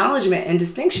important acknowledgement and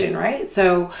distinction, right?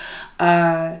 So,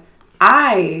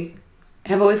 I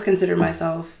have always considered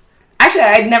myself. Actually,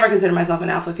 I'd never considered myself an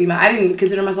alpha female. I didn't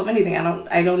consider myself anything.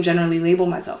 I don't generally label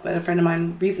myself. But a friend of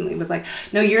mine recently was like,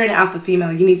 no, you're an alpha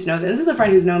female. You need to know that. This is a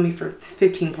friend who's known me for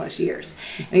 15 plus years.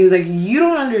 And he was like, you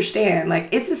don't understand. Like,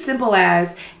 it's as simple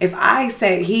as if I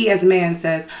say, he as a man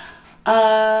says,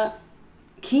 can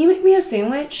you make me a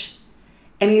sandwich?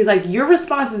 And he's like, your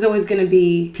response is always going to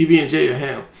be PB&J or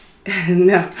ham?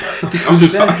 No. I'm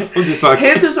just talking.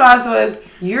 His response was,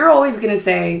 you're always going to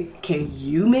say, can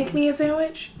you make me a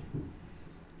sandwich?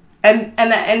 And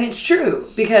it's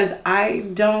true, because I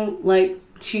don't like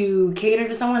to cater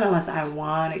to someone unless I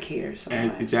want to cater to someone.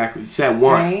 And exactly. It's that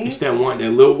want. Right? It's that want. That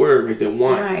little word right there,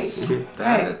 want. Right.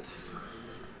 That's,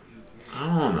 I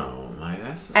don't know. Like,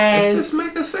 let's just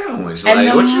make a sandwich.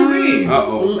 Like, what you mean?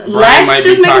 Let's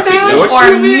just make a sandwich,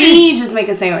 or me just make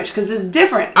a sandwich, because there's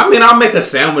difference. I mean, I'll make a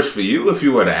sandwich for you if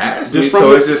you were to ask me.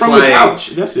 So it's just from like the couch.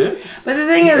 That's it. But the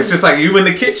thing is, it's just like you in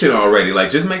the kitchen already.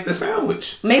 Like, just make the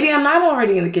sandwich. Maybe I'm not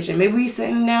already in the kitchen. Maybe we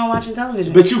sitting down watching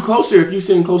television. But you closer if you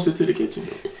sitting closer to the kitchen.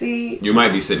 See, you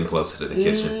might be sitting closer to the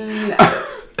kitchen. No.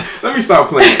 Let me stop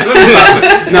playing.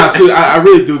 Nah, so I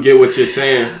really do get what you're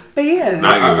saying. But yeah,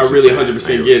 I really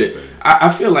 100% get it.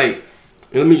 I feel like,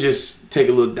 let me just take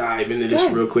a little dive into this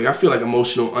real quick. I feel like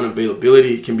emotional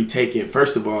unavailability can be taken,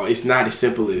 first of all, it's not as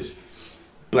simple as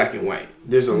black and white.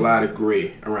 There's a lot of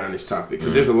gray around this topic,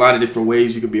 because there's a lot of different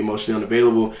ways you can be emotionally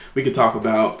unavailable. We could talk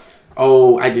about,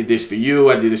 oh, I did this for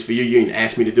you, you didn't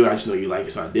ask me to do it, I just know you like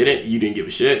it, so I did it, you didn't give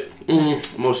a shit,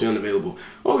 emotionally unavailable.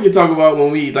 Or we could talk about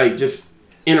when we, like, just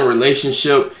in a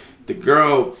relationship, the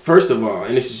girl, first of all,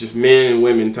 and this is just men and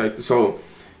women type, so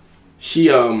she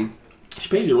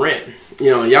pays your rent. You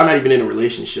know, y'all not even in a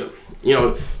relationship. You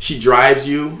know, she drives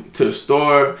you to the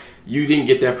store. You didn't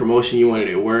get that promotion you wanted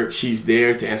at work. She's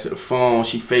there to answer the phone.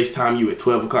 She FaceTime you at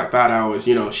 12 o'clock, thought hours.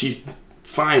 You know, she's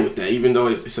fine with that, even though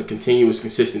it's a continuous,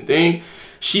 consistent thing.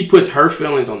 She puts her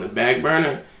feelings on the back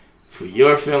burner for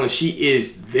your feelings. She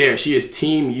is there. She is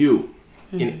team you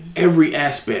in every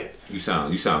aspect. You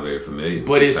sound very familiar.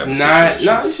 But it's not.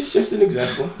 No, this is just an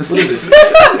example.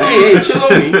 hey,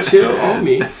 chill on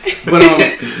me.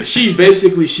 But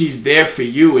she's there for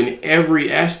you in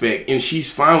every aspect, and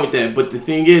she's fine with that. But the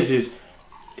thing is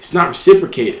it's not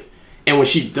reciprocated. And when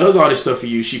she does all this stuff for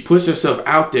you, she puts herself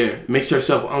out there, makes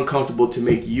herself uncomfortable to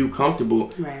make you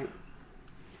comfortable. Right.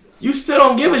 You still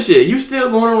don't give a shit. You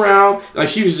still going around like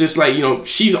she was just like,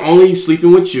 she's only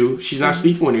sleeping with you. She's not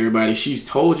sleeping with everybody. She's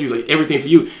told you like everything for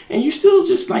you, and you still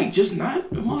just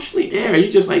not emotionally there.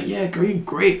 You just like, yeah, girl, you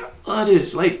great. I love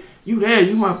this. Like you there,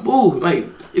 you my boo. Like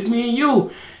it's me and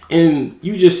you, and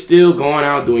you just still going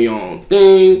out doing your own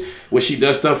thing. When she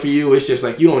does stuff for you, it's just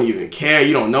like you don't even care.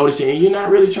 You don't notice it, and you're not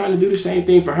really trying to do the same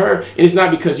thing for her. And it's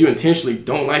not because you intentionally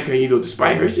don't like her and you do it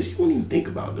despite her. It's just you don't even think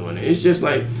about doing it. It's just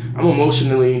like I'm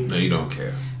emotionally. No, you don't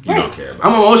care. You don't care about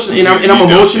I'm emotional, and I'm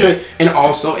emotionally, and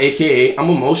also, AKA, I'm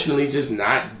emotionally just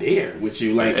not there with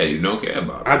you. Like, hey, you don't care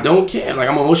about it. I don't care. Like,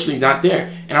 I'm emotionally not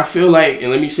there, and I feel like, and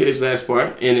let me say this last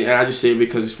part, and I just say it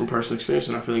because it's from personal experience,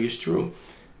 and I feel like it's true.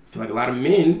 I feel like a lot of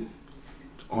men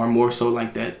are more so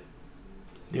like that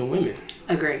than women.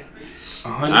 Agree.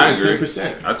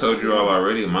 110%. I told you all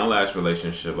already. My last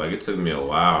relationship, like, it took me a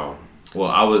while.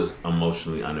 Well, I was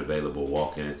emotionally unavailable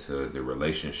walking into the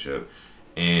relationship,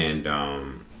 and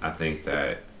I think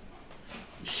that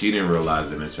she didn't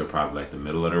realize it until probably like the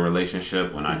middle of the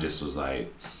relationship when I just was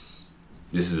like,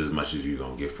 this is as much as you're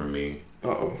gonna get from me.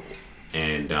 Uh-oh.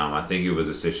 And I think it was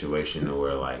a situation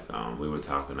where like we were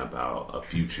talking about a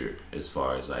future as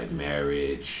far as like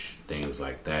marriage, things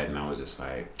like that, and I was just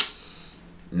like,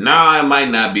 nah, I might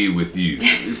not be with you.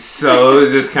 So it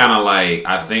was just kind of like,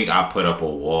 I think I put up a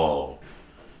wall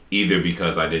either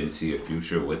because I didn't see a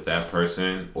future with that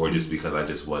person or just because I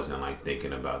just wasn't like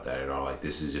thinking about that at all. Like,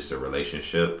 this is just a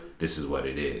relationship. This is what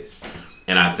it is.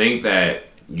 And I think that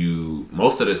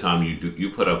most of the time you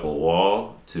put up a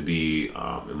wall to be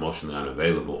emotionally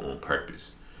unavailable on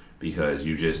purpose, because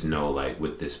you just know like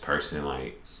with this person,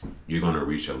 like you're going to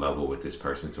reach a level with this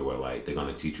person to where like they're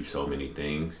going to teach you so many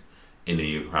things, and then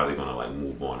you're probably going to like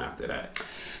move on after that.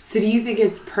 So do you think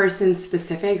it's person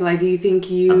specific? Like, do you think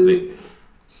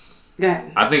Go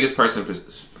ahead. I think it's person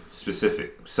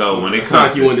specific. So when it comes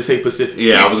like you wanted to say Pacific.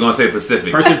 Yeah, I was going to say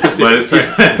Pacific. Person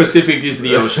Pacific. Pacific is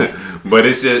the ocean. But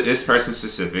it's person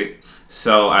specific.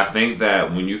 So I think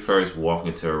that when you first walk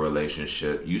into a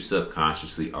relationship, you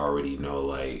subconsciously already know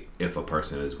like if a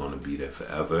person is going to be there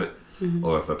forever,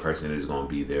 or if a person is going to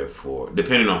be there for,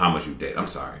 depending on how much you date. I'm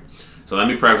sorry. So let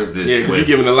me preface this. Yeah, because you're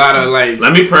giving a lot of like.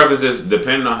 Let me preface this.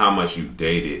 Depending on how much you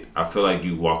dated, I feel like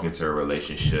you walk into a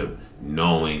relationship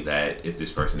knowing that if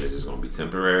this person is just going to be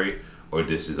temporary, or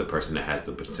this is a person that has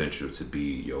the potential to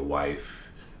be your wife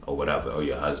or whatever, or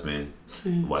your husband,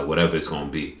 like whatever it's going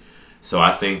to be. So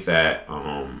I think that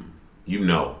you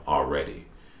know already,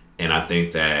 and I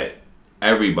think that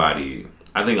I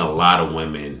think a lot of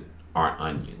women are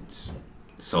onions.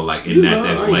 So like in that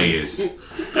there's layers.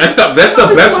 That's the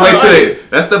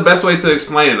best way to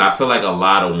explain it. I feel like a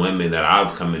lot of women that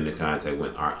I've come into contact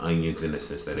with are onions in the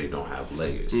sense that they don't have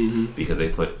layers, because they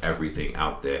put everything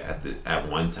out there at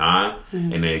one time,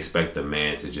 and they expect the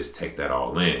man to just take that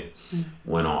all in.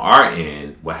 When on our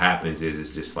end, what happens is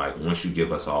it's just like once you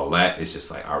give us all that, it's just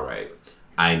like, all right,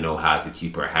 I know how to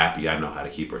keep her happy. I know how to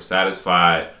keep her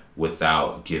satisfied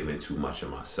without giving too much of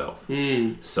myself.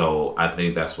 So I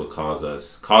think that's what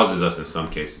causes us in some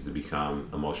cases to become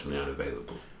emotionally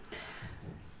unavailable.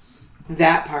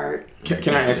 That part.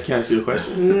 Can I ask you a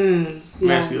question? Let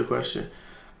me ask you a question.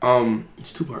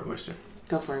 It's a 2-part question.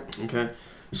 Go for it. Okay.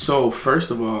 So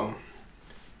first of all,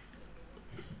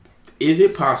 is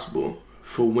it possible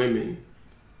for women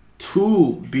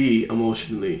to be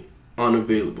emotionally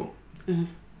unavailable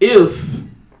if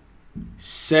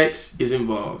sex is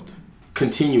involved,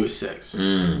 continuous sex?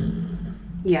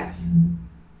 Yes.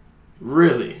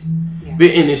 Really? Yeah.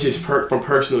 And this is from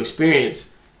personal experience.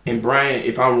 And Brian,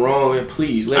 if I'm wrong,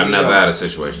 please let me know. I've never had a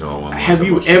situation where a woman. Have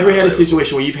you ever had a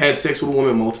situation where you've had sex with a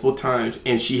woman multiple times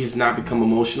and she has not become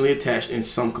emotionally attached in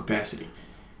some capacity?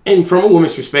 And from a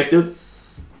woman's perspective?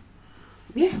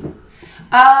 Yeah.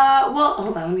 Well,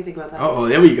 hold on. Let me think about that. Oh,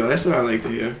 there we go. That's what I like to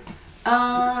hear.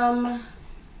 I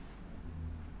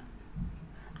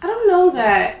don't know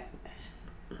that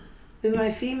with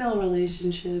my female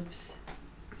relationships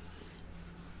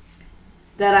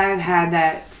that I've had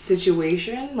that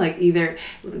situation. Like either,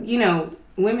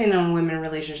 women on women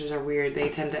relationships are weird. They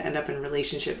tend to end up in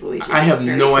relationships. I have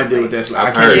no idea what that's like.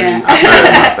 I've heard about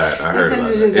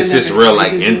that. It's just real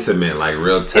like intimate, like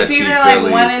real touchy. It's either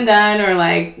like one and done or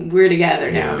like we're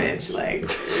together now, bitch. Like,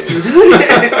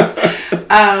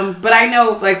 but I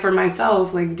know like for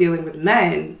myself, like dealing with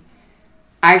men,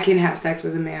 I can have sex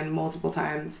with a man multiple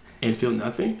times and feel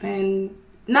nothing. And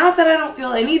not that I don't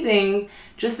feel anything,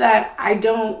 just that I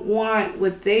don't want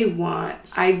what they want.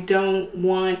 I don't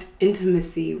want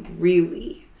intimacy,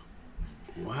 really.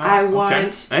 Wow. I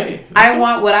want I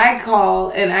want what I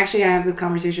call, and actually I have this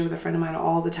conversation with a friend of mine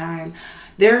all the time.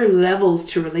 There are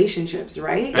levels to relationships,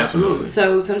 right? Absolutely.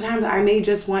 So sometimes I may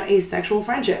just want a sexual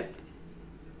friendship.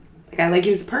 Like, I like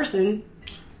you as a person.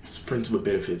 Friends with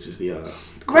benefits is the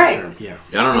right term. Yeah.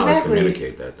 I don't know how to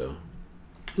communicate that though.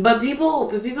 But people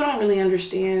don't really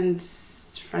understand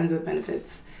friends with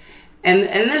benefits. And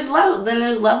there's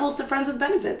levels to friends with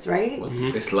benefits, right?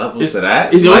 Mm-hmm. It's levels to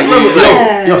that. It's levels.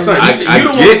 Yo, son, you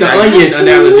don't want the onion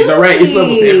analogies, all right? It's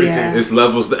levels to everything. It's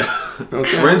levels that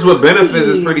friends with benefits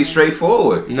is pretty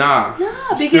straightforward. Nah,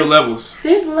 because still levels.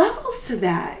 There's levels to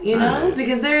that, you know? Right.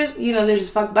 Because there's this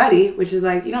fuck buddy, which is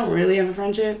like, you don't really have a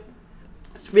friendship.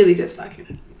 It's really just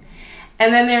fucking.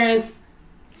 And then there's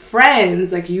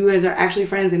friends, like you guys are actually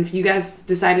friends, and if you guys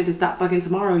decided to stop fucking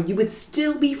tomorrow, you would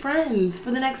still be friends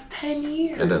for the next 10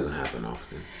 years. That doesn't happen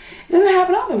often. It doesn't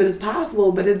happen often, but it's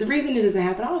possible. But the reason it doesn't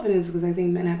happen often is because I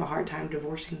think men have a hard time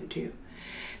divorcing the two.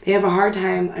 They have a hard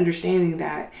time understanding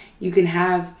that you can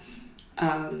have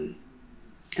an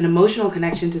emotional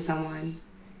connection to someone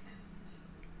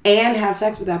and have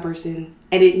sex with that person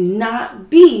and it not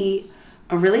be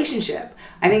a relationship.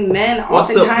 I think men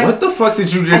oftentimes... What the fuck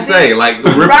did you just say? Like,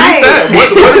 repeat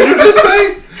that? What did you just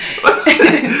say?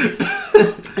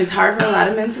 It's hard for a lot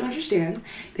of men to understand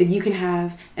that you can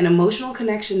have an emotional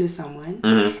connection to someone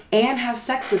and have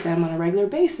sex with them on a regular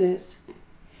basis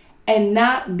and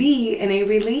not be in a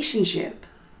relationship.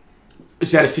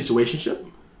 Is that a situationship?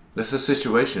 That's a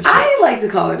situation. I like to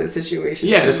call it a situation.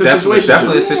 Yeah, it's a situation.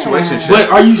 Definitely a situation. But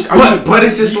but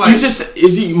it's just like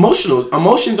is emotional?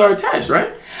 Emotions are attached,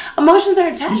 right? Emotions are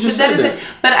attached. You just said that.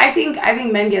 But I think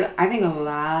men get. I think a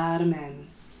lot of men,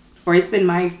 or it's been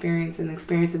my experience and the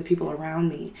experience of the people around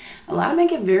me. A lot of men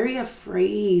get very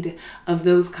afraid of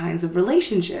those kinds of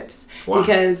relationships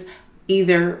because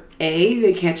either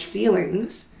they catch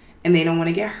feelings and they don't want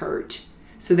to get hurt,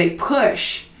 so they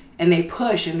push. And they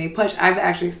push and they push. I've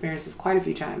actually experienced this quite a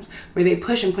few times where they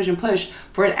push and push and push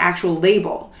for an actual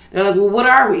label. They're like, well, what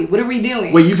are we? What are we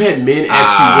doing? Well, you've had men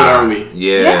ask you, what are we?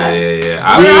 Yeah.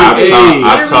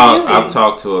 I've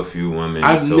talked to a few women.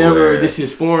 This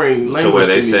is foreign language to where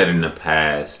they said in the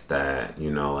past that,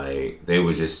 like, they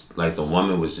were just, like, the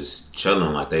woman was just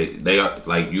chilling. Like, they are,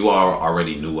 like, you all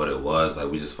already knew what it was.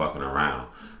 Like, we just fucking around.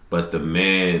 But the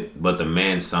man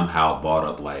somehow brought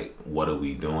up, like, what are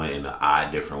we doing in an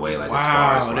odd different way? Like, wow, as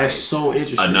far as, like, that's so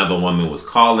interesting. Another woman was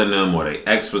calling them, or their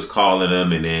ex was calling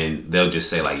them, and then they'll just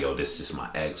say, like, yo, this is just my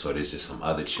ex, or this is just some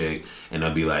other chick, and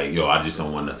they'll be like, yo, I just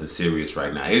don't want nothing serious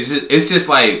right now. It's just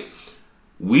like,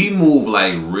 we move,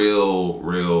 like,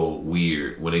 real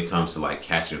weird when it comes to, like,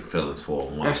 catching feelings for a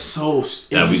woman. That's so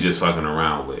that we just fucking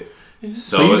around with. Mm-hmm.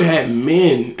 So you've had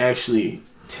men actually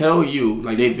tell you,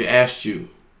 like, they've asked you,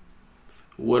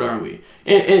 what are we?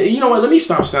 And you know what? Let me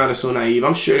stop sounding so naive.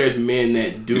 I'm sure there's men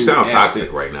that do. You sound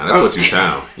toxic right now. That's what you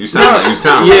sound. You sound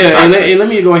yeah. Toxic. And let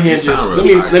me go ahead and just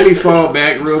let me fall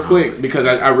back real quick because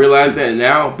I realize that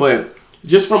now. But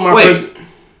just from my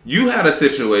you had a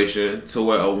situation to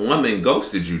where a woman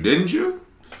ghosted you, didn't you?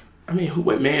 I mean,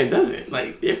 what man doesn't?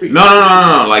 Like every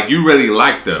no. Like you really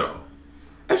liked her though.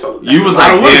 You was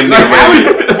like, damn,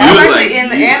 that was actually in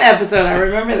the Ant episode. I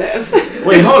remember this.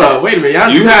 Wait, hold up. Wait a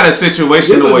minute. You had a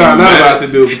situation where you met. About to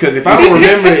do because if I don't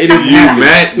remember, it didn't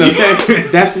happen. Okay,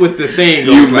 that's what the saying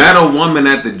goes. You met a woman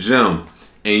at the gym,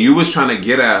 and you was trying to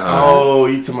get at her. Oh,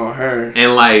 you talking about her?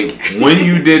 And like when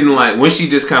you didn't when she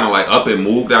just kind of like up and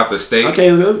moved out the state. Okay,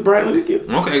 Brian, let me get.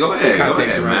 Okay, go ahead. Man.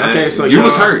 Okay, so you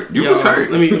was hurt. You was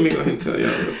hurt. Let me go ahead and tell y'all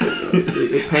real quick.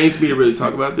 It pains me to really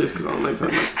talk about this because I don't like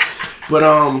talking about it. But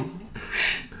I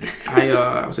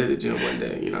was at the gym one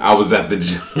day. I was at the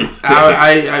gym.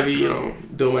 I be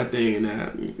doing my thing,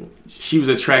 and she was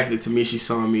attracted to me. She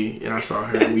saw me, and I saw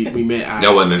her. We met eyes.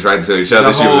 Y'all wasn't attracted to each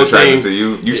other. She was attracted to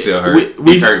you. You still hurt.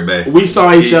 We hurt, babe. We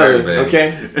saw each other.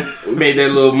 Okay, we made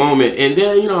that little moment, and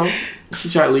then she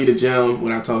tried to leave the gym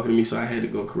without talking to me, so I had to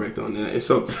go correct on that. And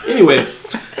so anyway,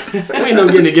 we ended up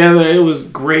getting together. It was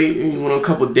great. We went on a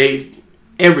couple dates.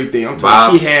 Everything. I'm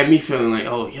telling you, she had me feeling like,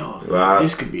 oh,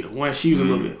 this could be the one. She was a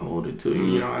little bit older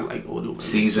too. I like older women.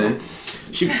 Seasoned.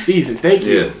 She was seasoned. Thank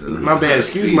you. Yes, my bad.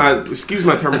 Excuse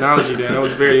my terminology there. That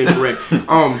was very incorrect.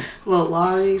 Little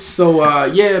Laurie. So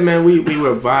yeah, man, we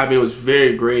were vibing. It was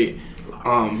very great.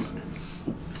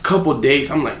 Couple dates.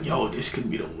 I'm like, yo, this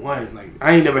could be the one. Like,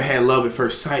 I ain't never had love at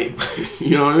first sight.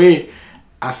 You know what I mean?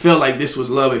 I felt like this was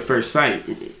love at first sight.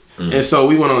 And so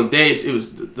we went on dates. It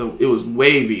was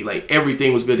wavy. Like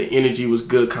everything was good. The energy was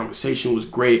good. Conversation was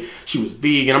great. She was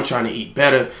vegan. I'm trying to eat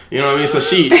better. You know what I mean? So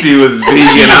she was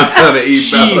vegan. I'm trying to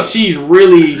eat better.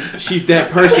 She's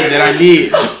that person that I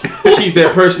need. She's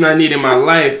that person I need in my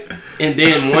life. And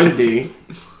then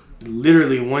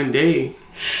literally one day,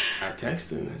 I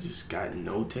texted her and I just got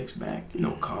no text back,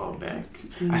 no call back.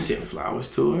 I sent flowers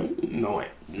to her. No,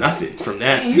 nothing from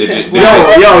that.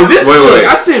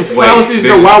 I sent flowers to this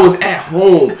girl while I was at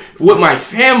home with my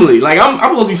family. Like I'm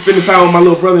supposed to be spending time with my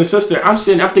little brother and sister. I'm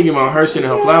thinking about her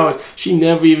sending her flowers. She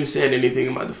never even said anything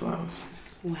about the flowers.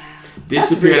 Wow.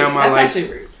 Disappeared out of my life. That's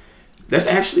actually rude. That's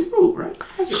actually rude, right?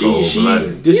 That's rude. She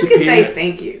disappeared. You can say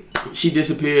thank you. She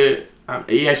disappeared.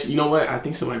 You know what? I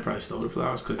think somebody probably stole the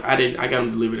flowers because I got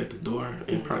them delivered at the door,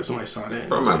 and probably somebody saw that.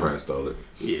 Probably stole it.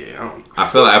 Yeah, I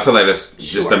feel like that's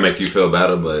just to make you feel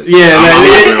better, but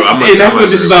and that's what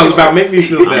this is all about. Make me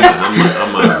feel better.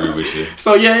 I'm gonna agree with you.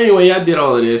 So yeah, anyway, I did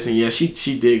all of this, and yeah,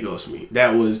 she did ghost me.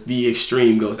 That was the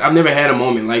extreme ghost. I've never had a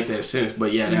moment like that since,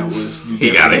 but yeah, that was.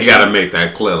 You gotta make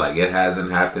that clear. Like it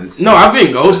hasn't happened since. No, I've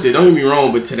been ghosted. Don't get me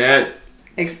wrong, but to that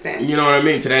extent, you know what I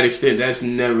mean. To that extent, that's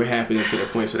never happened to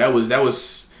that point. So that was.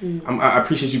 I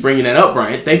appreciate you bringing that up,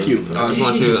 Brian. Thank you.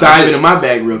 Just dive into my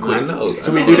bag real quick. I know.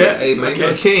 Can we do that? Hey, man, you're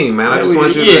a king, man. I just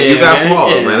want you to... you got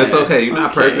flaws, man. It's okay. You're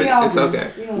not perfect. It's okay.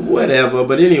 Whatever.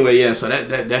 But anyway, yeah. So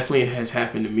that definitely has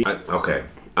happened to me. Okay.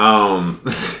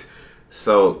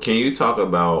 So, can you talk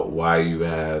about why you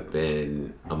have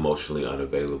been emotionally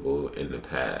unavailable in the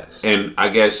past? And I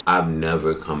guess I've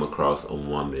never come across a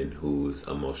woman who's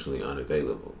emotionally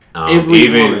unavailable.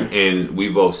 Woman. And we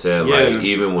both said, like,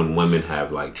 even when women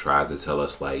have, like, tried to tell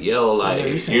us, like, yo, like,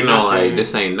 like,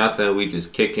 this ain't nothing. We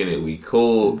just kicking it. We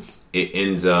cool. It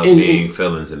ends up being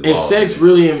feelings involved. And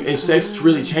sex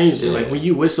really changed it. Like, when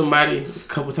you with somebody a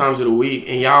couple times of the week,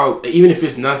 and y'all, even if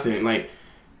it's nothing, like,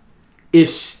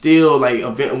 it's still like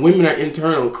women are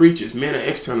internal creatures, men are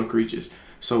external creatures.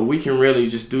 So we can really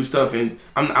just do stuff, and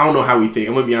I don't know how we think.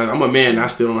 I'm gonna be honest. I'm a man. I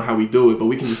still don't know how we do it, but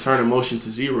we can just turn emotion to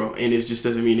zero, and it just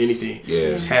doesn't mean anything.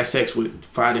 Yeah. Just have sex with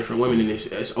 5 different women, and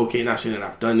it's okay. Not saying that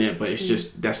I've done that, but it's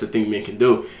just that's the thing men can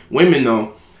do. Women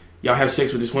though, y'all have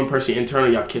sex with this one person internal.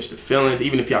 Y'all catch the feelings,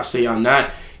 even if y'all say y'all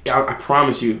not. I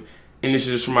promise you, and this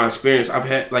is just from my experience. I've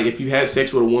had if you had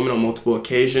sex with a woman on multiple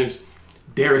occasions,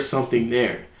 there is something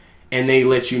there. And they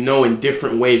let you know in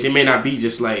different ways. It may not be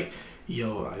just like,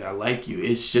 yo, I like you.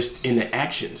 It's just in the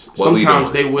actions.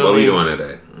 Sometimes they will. What are we doing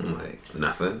today? I'm like,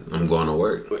 nothing. I'm going to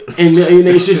work. And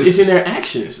it's in their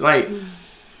actions. Like,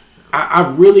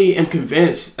 I really am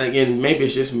convinced, again, maybe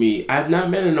it's just me, I have not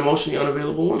met an emotionally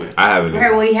unavailable woman. I haven't.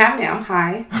 Okay, well, you have now.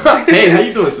 Hi. Hey, how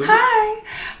you doing, sister? Hi.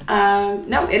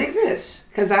 No, it exists.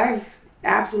 Because I've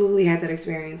absolutely had that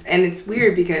experience. And it's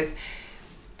weird because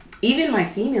even my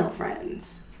female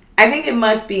friends... I think it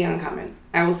must be uncommon.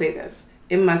 I will say this.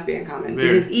 It must be uncommon. Very.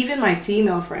 Because even my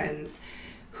female friends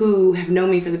who have known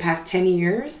me for the past 10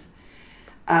 years,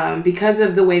 because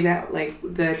of the way that, like,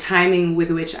 the timing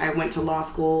with which I went to law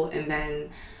school, and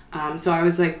then, so I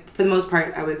was, like, for the most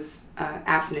part, I was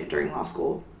abstinent during law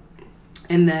school.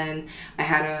 And then I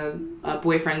had a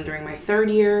boyfriend during my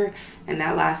 3rd year, and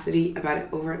that lasted a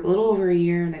little over a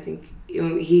year. And I think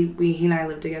he and I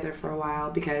lived together for a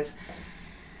while because...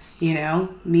 You know,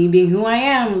 me being who I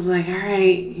am was like, all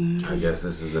right. I guess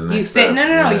this is the next step.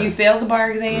 No. You failed the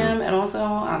bar exam, and also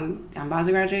I'm about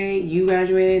to graduate. You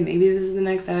graduated. Maybe this is the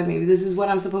next step. Maybe this is what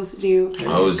I'm supposed to do.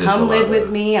 Come live with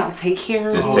me. I'll take care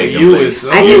of you. I did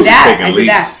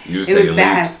that. It was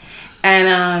bad.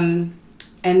 And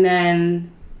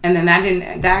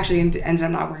that actually ended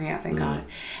up not working out. Thank God.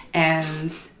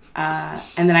 And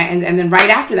then right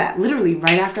after that, literally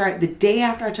right after the day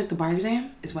after I took the bar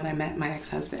exam is when I met my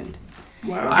ex-husband.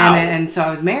 Wow. And so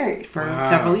I was married for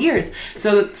several years.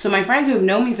 So my friends who have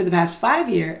known me for the past 5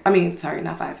 years,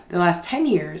 the last 10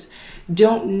 years,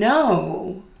 don't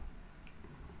know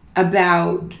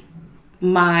about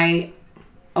my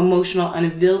emotional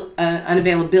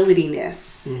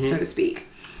unavailability-ness, so to speak.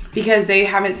 Because they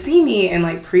haven't seen me in,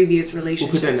 like, previous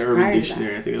relationships. We'll put that in the Urban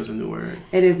Dictionary. I think it was a new word.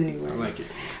 It is a new word. I like it.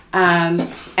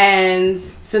 And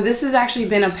so this has actually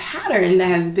been a pattern that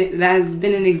has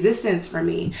been in existence for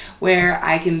me, where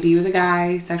I can be with a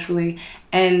guy sexually,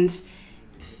 and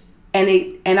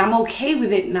I'm okay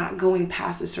with it not going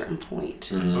past a certain point.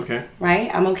 Mm-hmm. Okay. Right?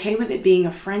 I'm okay with it being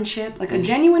a friendship, like a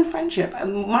genuine friendship.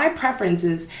 My preference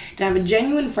is to have a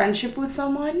genuine friendship with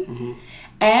someone,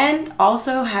 and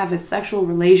also have a sexual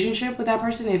relationship with that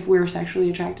person if we're sexually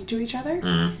attracted to each other.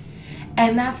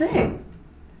 And that's it.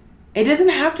 It doesn't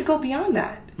have to go beyond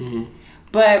that.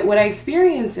 But what I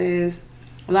experience is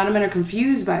a lot of men are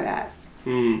confused by that.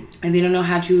 and they don't know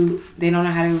how to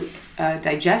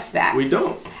digest that. We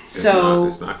don't. So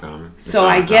it's not common. So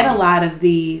I get a lot of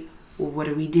the, well, what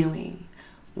are we doing?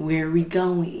 Where are we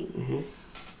going? Mm-hmm.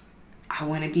 I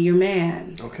want to be your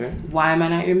man. Okay. Why am I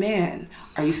not your man?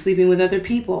 Are you sleeping with other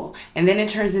people? And then it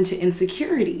turns into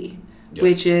insecurity,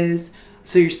 which is,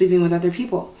 so you're sleeping with other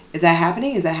people. Is that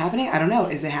happening? Is that happening? I don't know.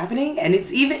 Is it happening? And it's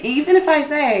even if I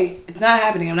say it's not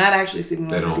happening, I'm not actually sleeping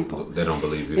with other people. They don't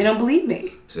believe you. They don't believe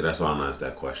me. See, that's why I'm not asked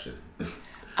that question.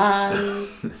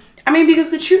 I mean, because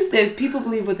the truth is, people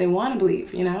believe what they want to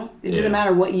believe. You know, it doesn't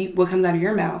matter what comes out of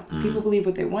your mouth. People believe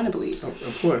what they want to believe.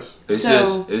 Of course. It's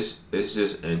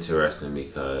just interesting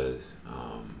because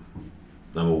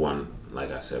number one,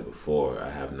 like I said before,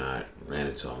 I have not ran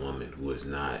into a woman who is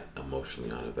not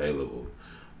emotionally unavailable.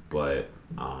 But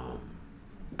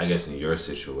I guess in your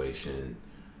situation,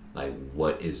 like,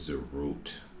 what is the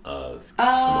root of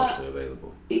emotionally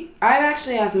available? I've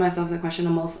actually asked myself the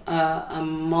question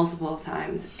multiple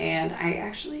times, and I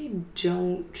actually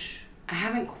I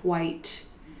haven't quite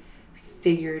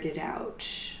figured it out.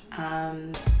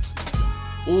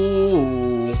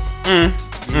 Ooh.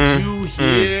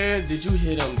 Did you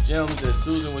hear them gems that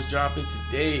Susan was dropping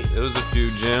today? It was a few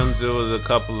gems. It was a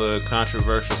couple of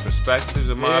controversial perspectives,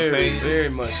 in my opinion. Very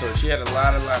much so. She had a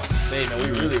lot to say, and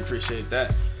we really appreciate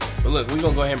that. But look, we're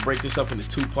going to go ahead and break this up into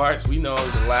 2 parts. We know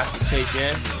there's a lot to take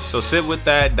in. So sit with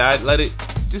that, let it,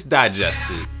 just digest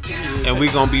it. And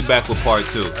we're going to be back with part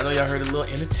 2. I know y'all heard a little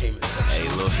entertainment section. Hey,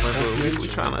 a little sprinkle.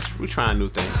 We trying new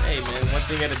things. Hey, man, one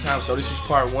thing at a time. So this is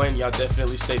part 1. Y'all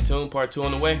definitely stay tuned. Part 2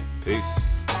 on the way. Peace.